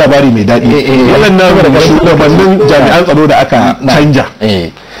baka wani labari mai daɗi wannan shugabannin jami'an tsaro da aka canja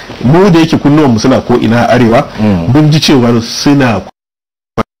mu da yake kunnuwan mu suna ko ina arewa mun ji cewa suna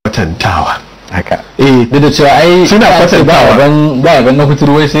kwatantawa haka da cewa ai suna kwatantawa ba ban na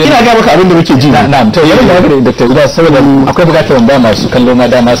huturu wai sai ina ga maka abin da muke ji na'am to yayin da da Dr. Uda saboda akwai bukatar wanda masu kallo ma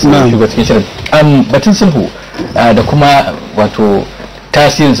dama su shiga cikin shirin batun sulhu da kuma wato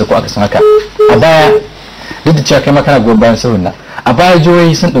tasirin sa ko aka san haka a baya duk da cewa kai ma kana goyon bayan sulhun nan a baya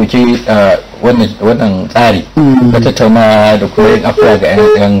jihohi sun dauki wannan tsari da tattauna da kuma yin afuwa ga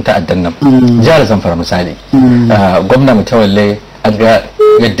 'yan ta'addan nan jihar Zamfara misali gwamna Mutawalle an ga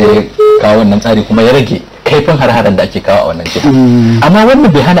yadda ya kawo wannan tsari kuma ya rage kaifin har-haren da ake kawo a wannan jiha amma wannan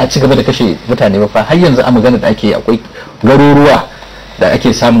bai hana a ci gaba da kashe mutane ba fa har yanzu a magana da ake akwai garuruwa da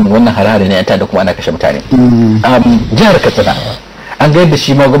ake samun wannan har-hare ne da kuma ana kashe mutane jihar Katsina an ga yadda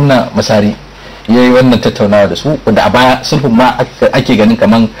shi ma gwamna Masari ya yi wannan tattaunawa da su wanda a baya sulhun ma ake ganin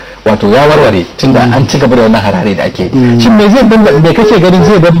kaman wato ya warware tunda an ci gaba da wannan harare da ake shin me kake ganin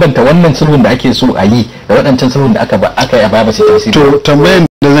zai bambanta wannan sulhun da ake so a yi da waɗancan sulhun da aka yi a baya ba su tasiri to tambayar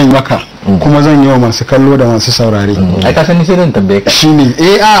da zan yi maka kuma zan yi wa masu kallo da masu saurare ai ka sani sai zan tambaye ka shine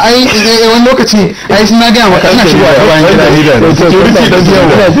wani lokaci ai sun na gaya maka ina shiga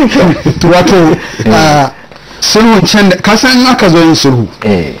wato sulhun can ka san in aka zo yin sulhu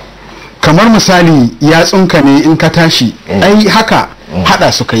kamar misali yatsunka ne in ka tashi ai haka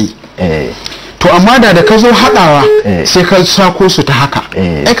hada su kai to amma da ka zo hadawa sai ka sako su ta haka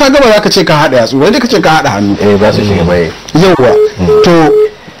ai ka gaba za ka ce ka hada yatsu wai ka ce ka hada hannu ba su shiga bai yawa to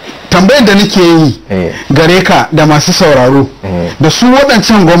tambayar da nake yi gare ka da masu sauraro da su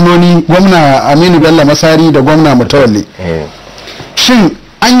waɗancan gwamnoni gwamna Aminu Bello Masari da gwamna Mutawalle shin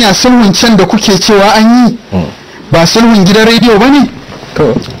anya sulhun can da kuke cewa an yi ba sulhun gidan rediyo ba ne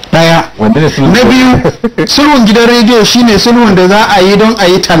daya na biyu sulhun gidan rediyo shine sulhun da za a yi don a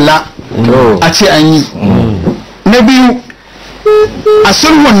yi talla a ce an yi na biyu a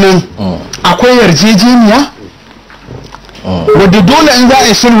sulhun nan akwai yarjejeniya wadda dole in za a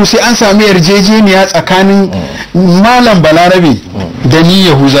yi sulhu sai an sami yarjejeniya tsakanin malam Balarabe da ni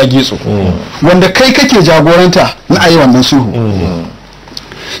Yahuza Getso wanda kai kake jagoranta na a yi wannan sulhu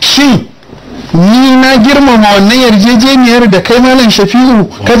shin ni na girmama wannan yarjejeniyar da kai malam Shafi'u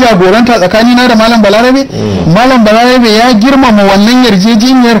ka jagoranta tsakanina da malam Balarabe malam Balarabe ya girmama wannan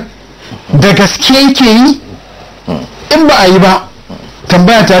yarjejeniyar da gaske yake yi in ba a yi ba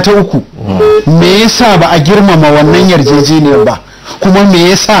tambaya ta uku me yasa ba a girmama wannan yarjejeniyar ba kuma me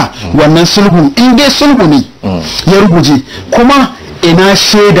yasa wannan sulhun in dai sulhu ne ya ruguje kuma ina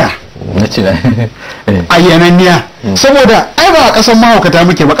shaida ayyananniya saboda ai ba a kasan mahaukata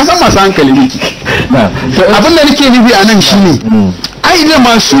muke ba kasan masu hankali muke abin da nake nufi a nan shine ai da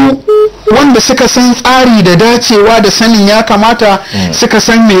masu wanda suka san tsari da dacewa da sanin ya kamata suka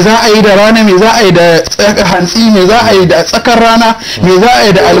san me za a yi da rana me za a yi da hantsi me za a yi da tsakar rana me za a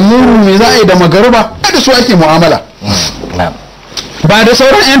yi da almuru me za a yi da magariba da su ake mu'amala ba da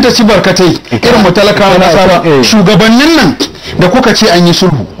sauran 'yan taci barkatai irin mu talakawa na saba shugabannin nan da kuka ce an yi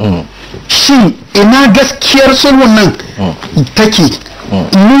sulhu shin ina gaskiyar sulhun nan take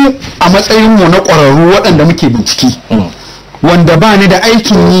mu a matsayin mu na ƙwararru waɗanda muke bincike wanda ba ni da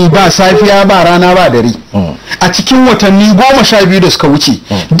aikin yi ba safiya ba rana ba dare a cikin watanni 12 da suka wuce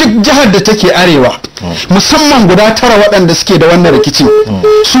duk jihar da take arewa musamman guda 9 waɗanda suke da wannan rikicin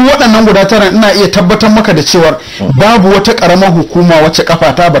su waɗannan guda 9 ina iya tabbatar maka da cewar babu wata ƙaramar hukuma wacce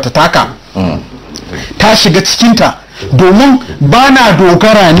kafata bata taka ta shiga cikinta domin ba na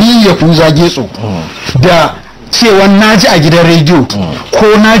dogara ni Yahuza Getso da cewa naji a gidan rediyo ko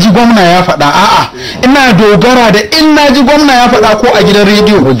naji gwamna ya faɗa, a'a ina dogara da in naji gwamna ya faɗa ko a gidan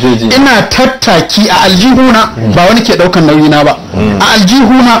rediyo ina tattaki a aljihuna ba wani ke ɗaukan nauyina ba, a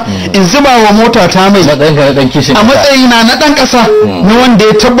aljihuna in zuba wa mota ta mai a matsayina na ɗan ƙasa na wanda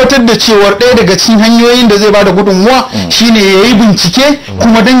ya tabbatar da cewar ɗaya daga cikin hanyoyin da zai bada gudunmuwa shine ya yi bincike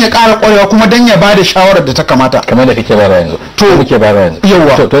kuma don ya ƙara ƙwarewa kuma don ya bada shawarar da ta kamata kamar da kake bara yanzu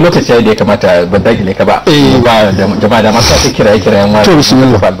yawa to lokaci da ya kamata ban dakile ka ba jama'a da masu ake kirayen wani to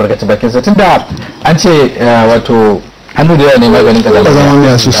albarkacin bakin sa tunda an ce wato hannu da yawa ne maganin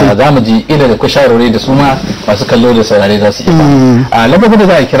kazama sosai za mu ji ina da kusharori da su ma masu kallo da saurare za su iya a lambobin da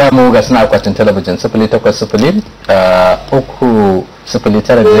za a kira mu ga suna akwatin talabijin 0800 3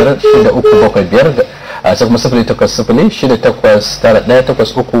 095 6375 sai kuma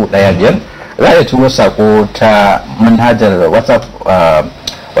 0800 6891 za a turo sako ta manhajar WhatsApp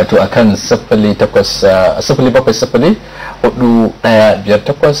wato akan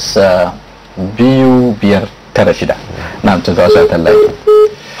 0800-415-82596 na mutum zuwa sa tallafi.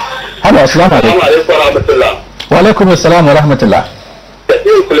 Halo, assalamu alaikum. Wa alaikum assalam wa rahmatullah.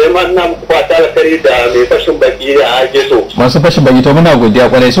 Shafi'u Suleiman na kwata da kare da mai fashin baki a Geso. Masu fashin baki to muna godiya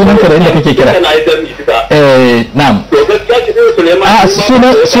kwarai, sunan ka da inda kake kira. Na'am. To gaskiya Shafi'u Suleiman.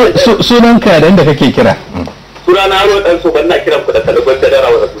 Sunan ka da inda kake kira. Sunana Haruna dan so banna kiran ku da talabar da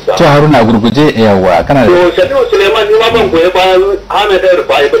darawa da kusa. To Haruna gurguje yawa kana da. To Shafi'u Suleiman ni ma ban goye bayan Ahmed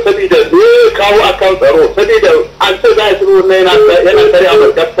Rufai ba saboda ne kawo akan tsaro saboda an ce za su ne yana tare a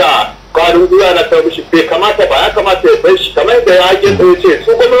barkata kwarin gwiwa na kawo mishi bai kamata ba, ya kamata ya bai shi kamar da ya ake tsaye ce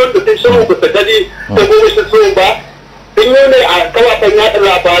su gwamnati da sun ku ta gani ta goma shi sun ba sun yi ne a kafafen yaɗa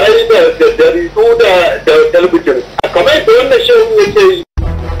labarai da jaridu da talabijin kamar da wannan shirin ya ce yi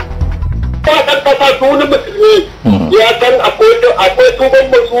ba kan kasa wani musulmi ya san akwai tuban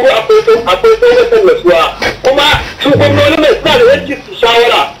masuru akwai tsohon nasuwa kuma su gwamnati mai suna da yanki su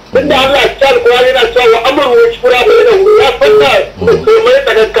shawara tunda Allah ya alƙur'ani yana cewa amru wa shura bainahu ya fanta mai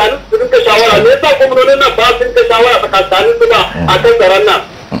tsakankanin su rinka shawara ne yasa gwamnonin nan ba su rinka shawara tsakankanin su ba a kan tsaron nan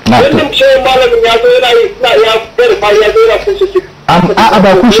wannan shehin malamin ya zo yana yi suna ya garfa ya zo yana kushe shi a'a ba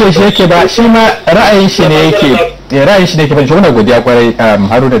kushe shi yake ba shi ma ra'ayin shi ne yake ban shi muna godiya kwarai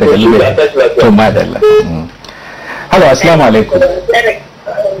Haruna daga Lube to madalla. Halo, assalamu alaikum.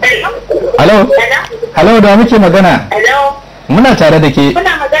 Halo da muke magana. Muna tare da ke. Kuna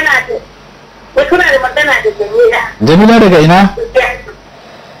da magana da Jamila. Jamila daga ina?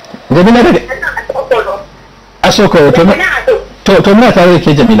 Jamila daga Asoko to muna tare da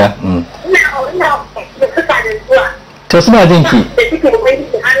ke Jamila. To suna jin ki.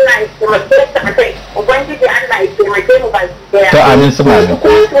 To amin su mamin.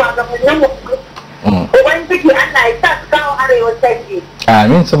 Ubangiji Allah ya sa su kawo arewa canji.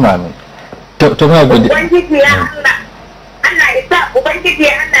 Amin su mamin. To muna gode. Ubangiji ya Allah ya sa Ubangiji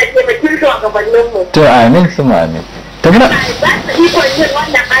ya Allah ya taimaki shugabanninmu. To amin su mamin. To muna za su ikon yin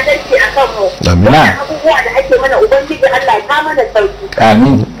wannan adalci a kanmu. Amin. Wannan abubuwa da ake mana Ubangiji Allah ya kama da sauki.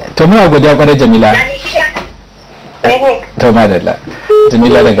 Amin. To muna godiya kwarai Jamila. To madalla.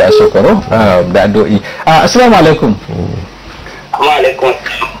 Jamila daga Asokoro da addu'o'i. Assalamu alaikum. Wa alaikum.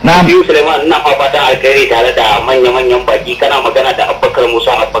 Na'am. Suleiman ina fatan alkhairi tare da manya-manyan baki kana magana da Abubakar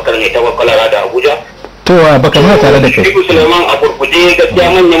Musa Abubakar ne ta Kwakwalara da Abuja. To baka muna tare da kai. Suleiman a gurguje gaskiya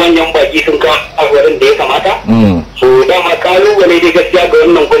manya-manyan baki sun kawo a wurin da ya kamata. So dama kalubale dai gaskiya ga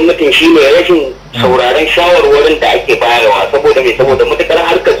wannan gwamnatin shi ne rashin sauraron shawarwarin da ake bayarwa saboda matukar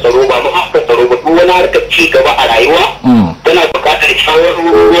harkar tsaro ba harkar tsaro ba duk wani harkar ci gaba a rayuwa tana buƙatar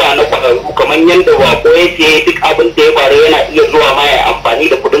shawarwari na kwararru kamar yadda wako ya ce duk abin da ya faru yana iya zuwa ma ya amfani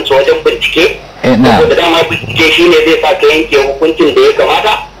da kudin su wajen bincike saboda dama bincike shi ne zai sa ka yanke hukuncin da ya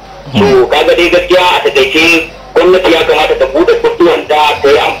kamata so kaga dai gaskiya a takaice gwamnati ya kamata ta bude kutuwan da ta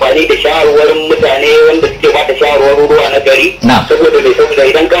yi amfani da shawarwarin mutane wanda suke ba ta shawarwarin ruwa na gari saboda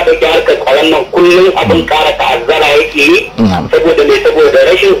idan ka ɗauki harkar tsaron nan kullum abin ƙara ta'azzara yake yi saboda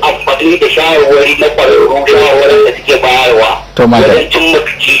rashin amfani da shawarwari na ƙwararru shawarwarin da suke bayarwa wajen cin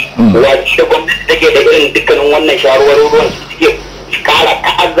mafici wajen da gwamnati take da irin dukkanin wannan shawarwarin ruwan su suke kara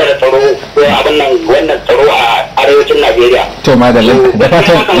ta'azzara tsaro ko abin nan wannan tsaro a arewacin Najeriya. To madalla da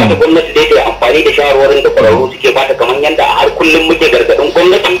fatan kamata gwamnati dai ta amfani da shawarwarin da kwararru suke bata kamar yadda a har kullum muke gargadin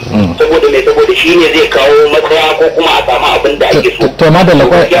gwamnati saboda shi ne zai kawo matsaya ko kuma a samu abin da ake so. To madalla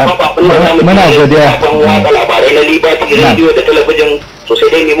muna godiya. Labarai na Liberty Radio da talabijin sosai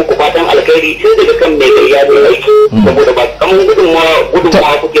dai ne muku fatan alkhairi tun daga kan mai gari ya zai aiki saboda ba kaman gudunmawa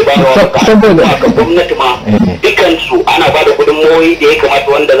kuke ba wa gwamnati ma dukansu ana ba da gudunmawoyi da ya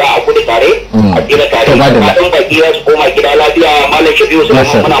kamata wanda za a gudu tare a tsira tare da fatan baki za su koma gida lafiya. Malam Shafi'u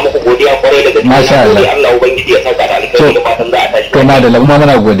Suleiman muna muku godiya kwarai da gaske. Masha Allah. Allah ubangiji ya saka da alkhairi da fatan za a tashi. To madalla kuma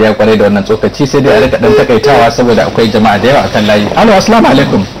muna godiya kwarai da wannan tsokaci, sai dai a rika dan takaitawa saboda akwai jama'a da yawa akan layi. Alo, assalamu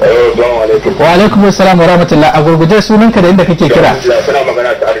alaikum. Assalamu alaikum. Wa alaikum assalam wa rahmatullah. A gurguje sunanka da inda kake kira. Kana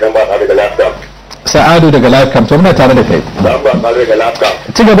magana ta Adan ba tare da lafiya. Sa'adu daga Lafkam, to muna tare da kai. Ba tare da lafiya.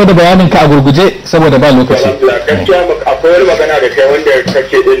 Ci gaba da bayanin ka a gurguje saboda ba lokaci. Gaskiya akwai wani magana da kai wanda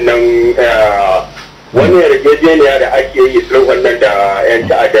kake din nan wani yarjejeniya da ake yi sulhun nan da yan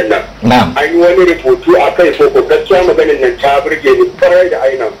ta'addan nan. An yi wani rubutu a kai ko gaskiya maganin nan ta burge ni kwarai da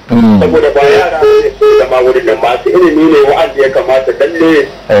ainihin. Saboda ba yara ne su zama wurin nan masu ilimi ne wa'anda ya kamata lalle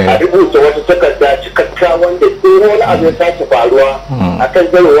a rubuta wata takarda cikakka wanda in wani abu ya sake faruwa a kan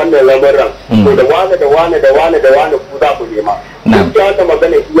irin wannan lamarin. To da wane da wane da wane da wane ku za ku nema. Duk da haka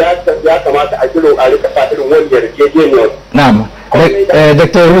magana ya kamata a jiro a rika sa irin wani yarjejeniyar. Na'am.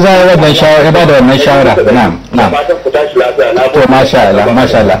 Dr. Ruza ya ba da wannan shawara. Na'am. To masha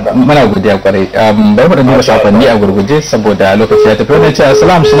Allah. Muna godiya kwarai. Bari mu duba sakonni a gurguje saboda lokaci ya tafi. Wannan ce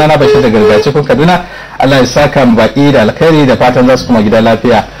assalamu sunana Bashir da gargaci kun Kaduna. Allah ya saka mu baki da alkhairi da fatan za su kuma gida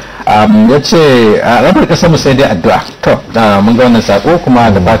lafiya. Ya ce a rabar kasar mu sai dai addu'a. To mun ga wannan sako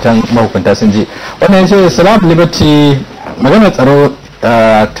kuma da fatan mahukunta sun ji. Wannan ya ce Salam Liberty maganar tsaro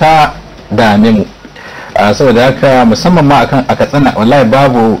ta dame mu. Saboda haka musamman ma akan a Katsina wallahi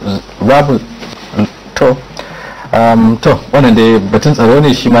babu to wannan da batun tsaro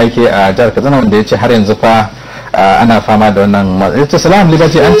ne shi ma yake a jihar Katsina wanda ya ce har yanzu fa ana fama da wannan ita Salam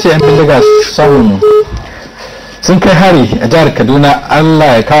Liberty an ce yan bindiga sun kai hari a jihar Kaduna.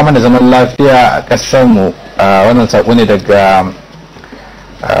 Allah ya kawo mana zaman lafiya a ƙasar mu. Wannan sako ne daga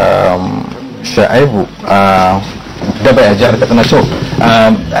Shafi'u dabai a jihar Katsina. To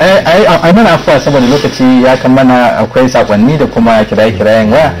ai mana afuwa saboda lokaci ya kan mana akwai sakonni da kuma kirayen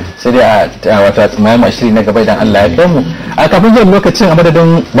waya sai dai a wata tsumayen ashiri na gaba idan Allah ya kai mu. A kafin zuwa lokacin a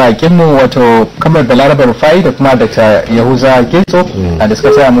madadin bakin mu wato kamar da Laraba Rufai da kuma Dr. Yahuza Getso da suka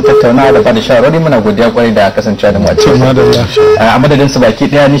tsaya mu tattauna da bada shawarwari. Muna godiya kwarai da kasancewa da mu a cikin a madadin su baki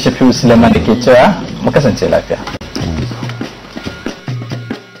daya ni Shafi'u Suleiman da ke cewa mu kasance lafiya.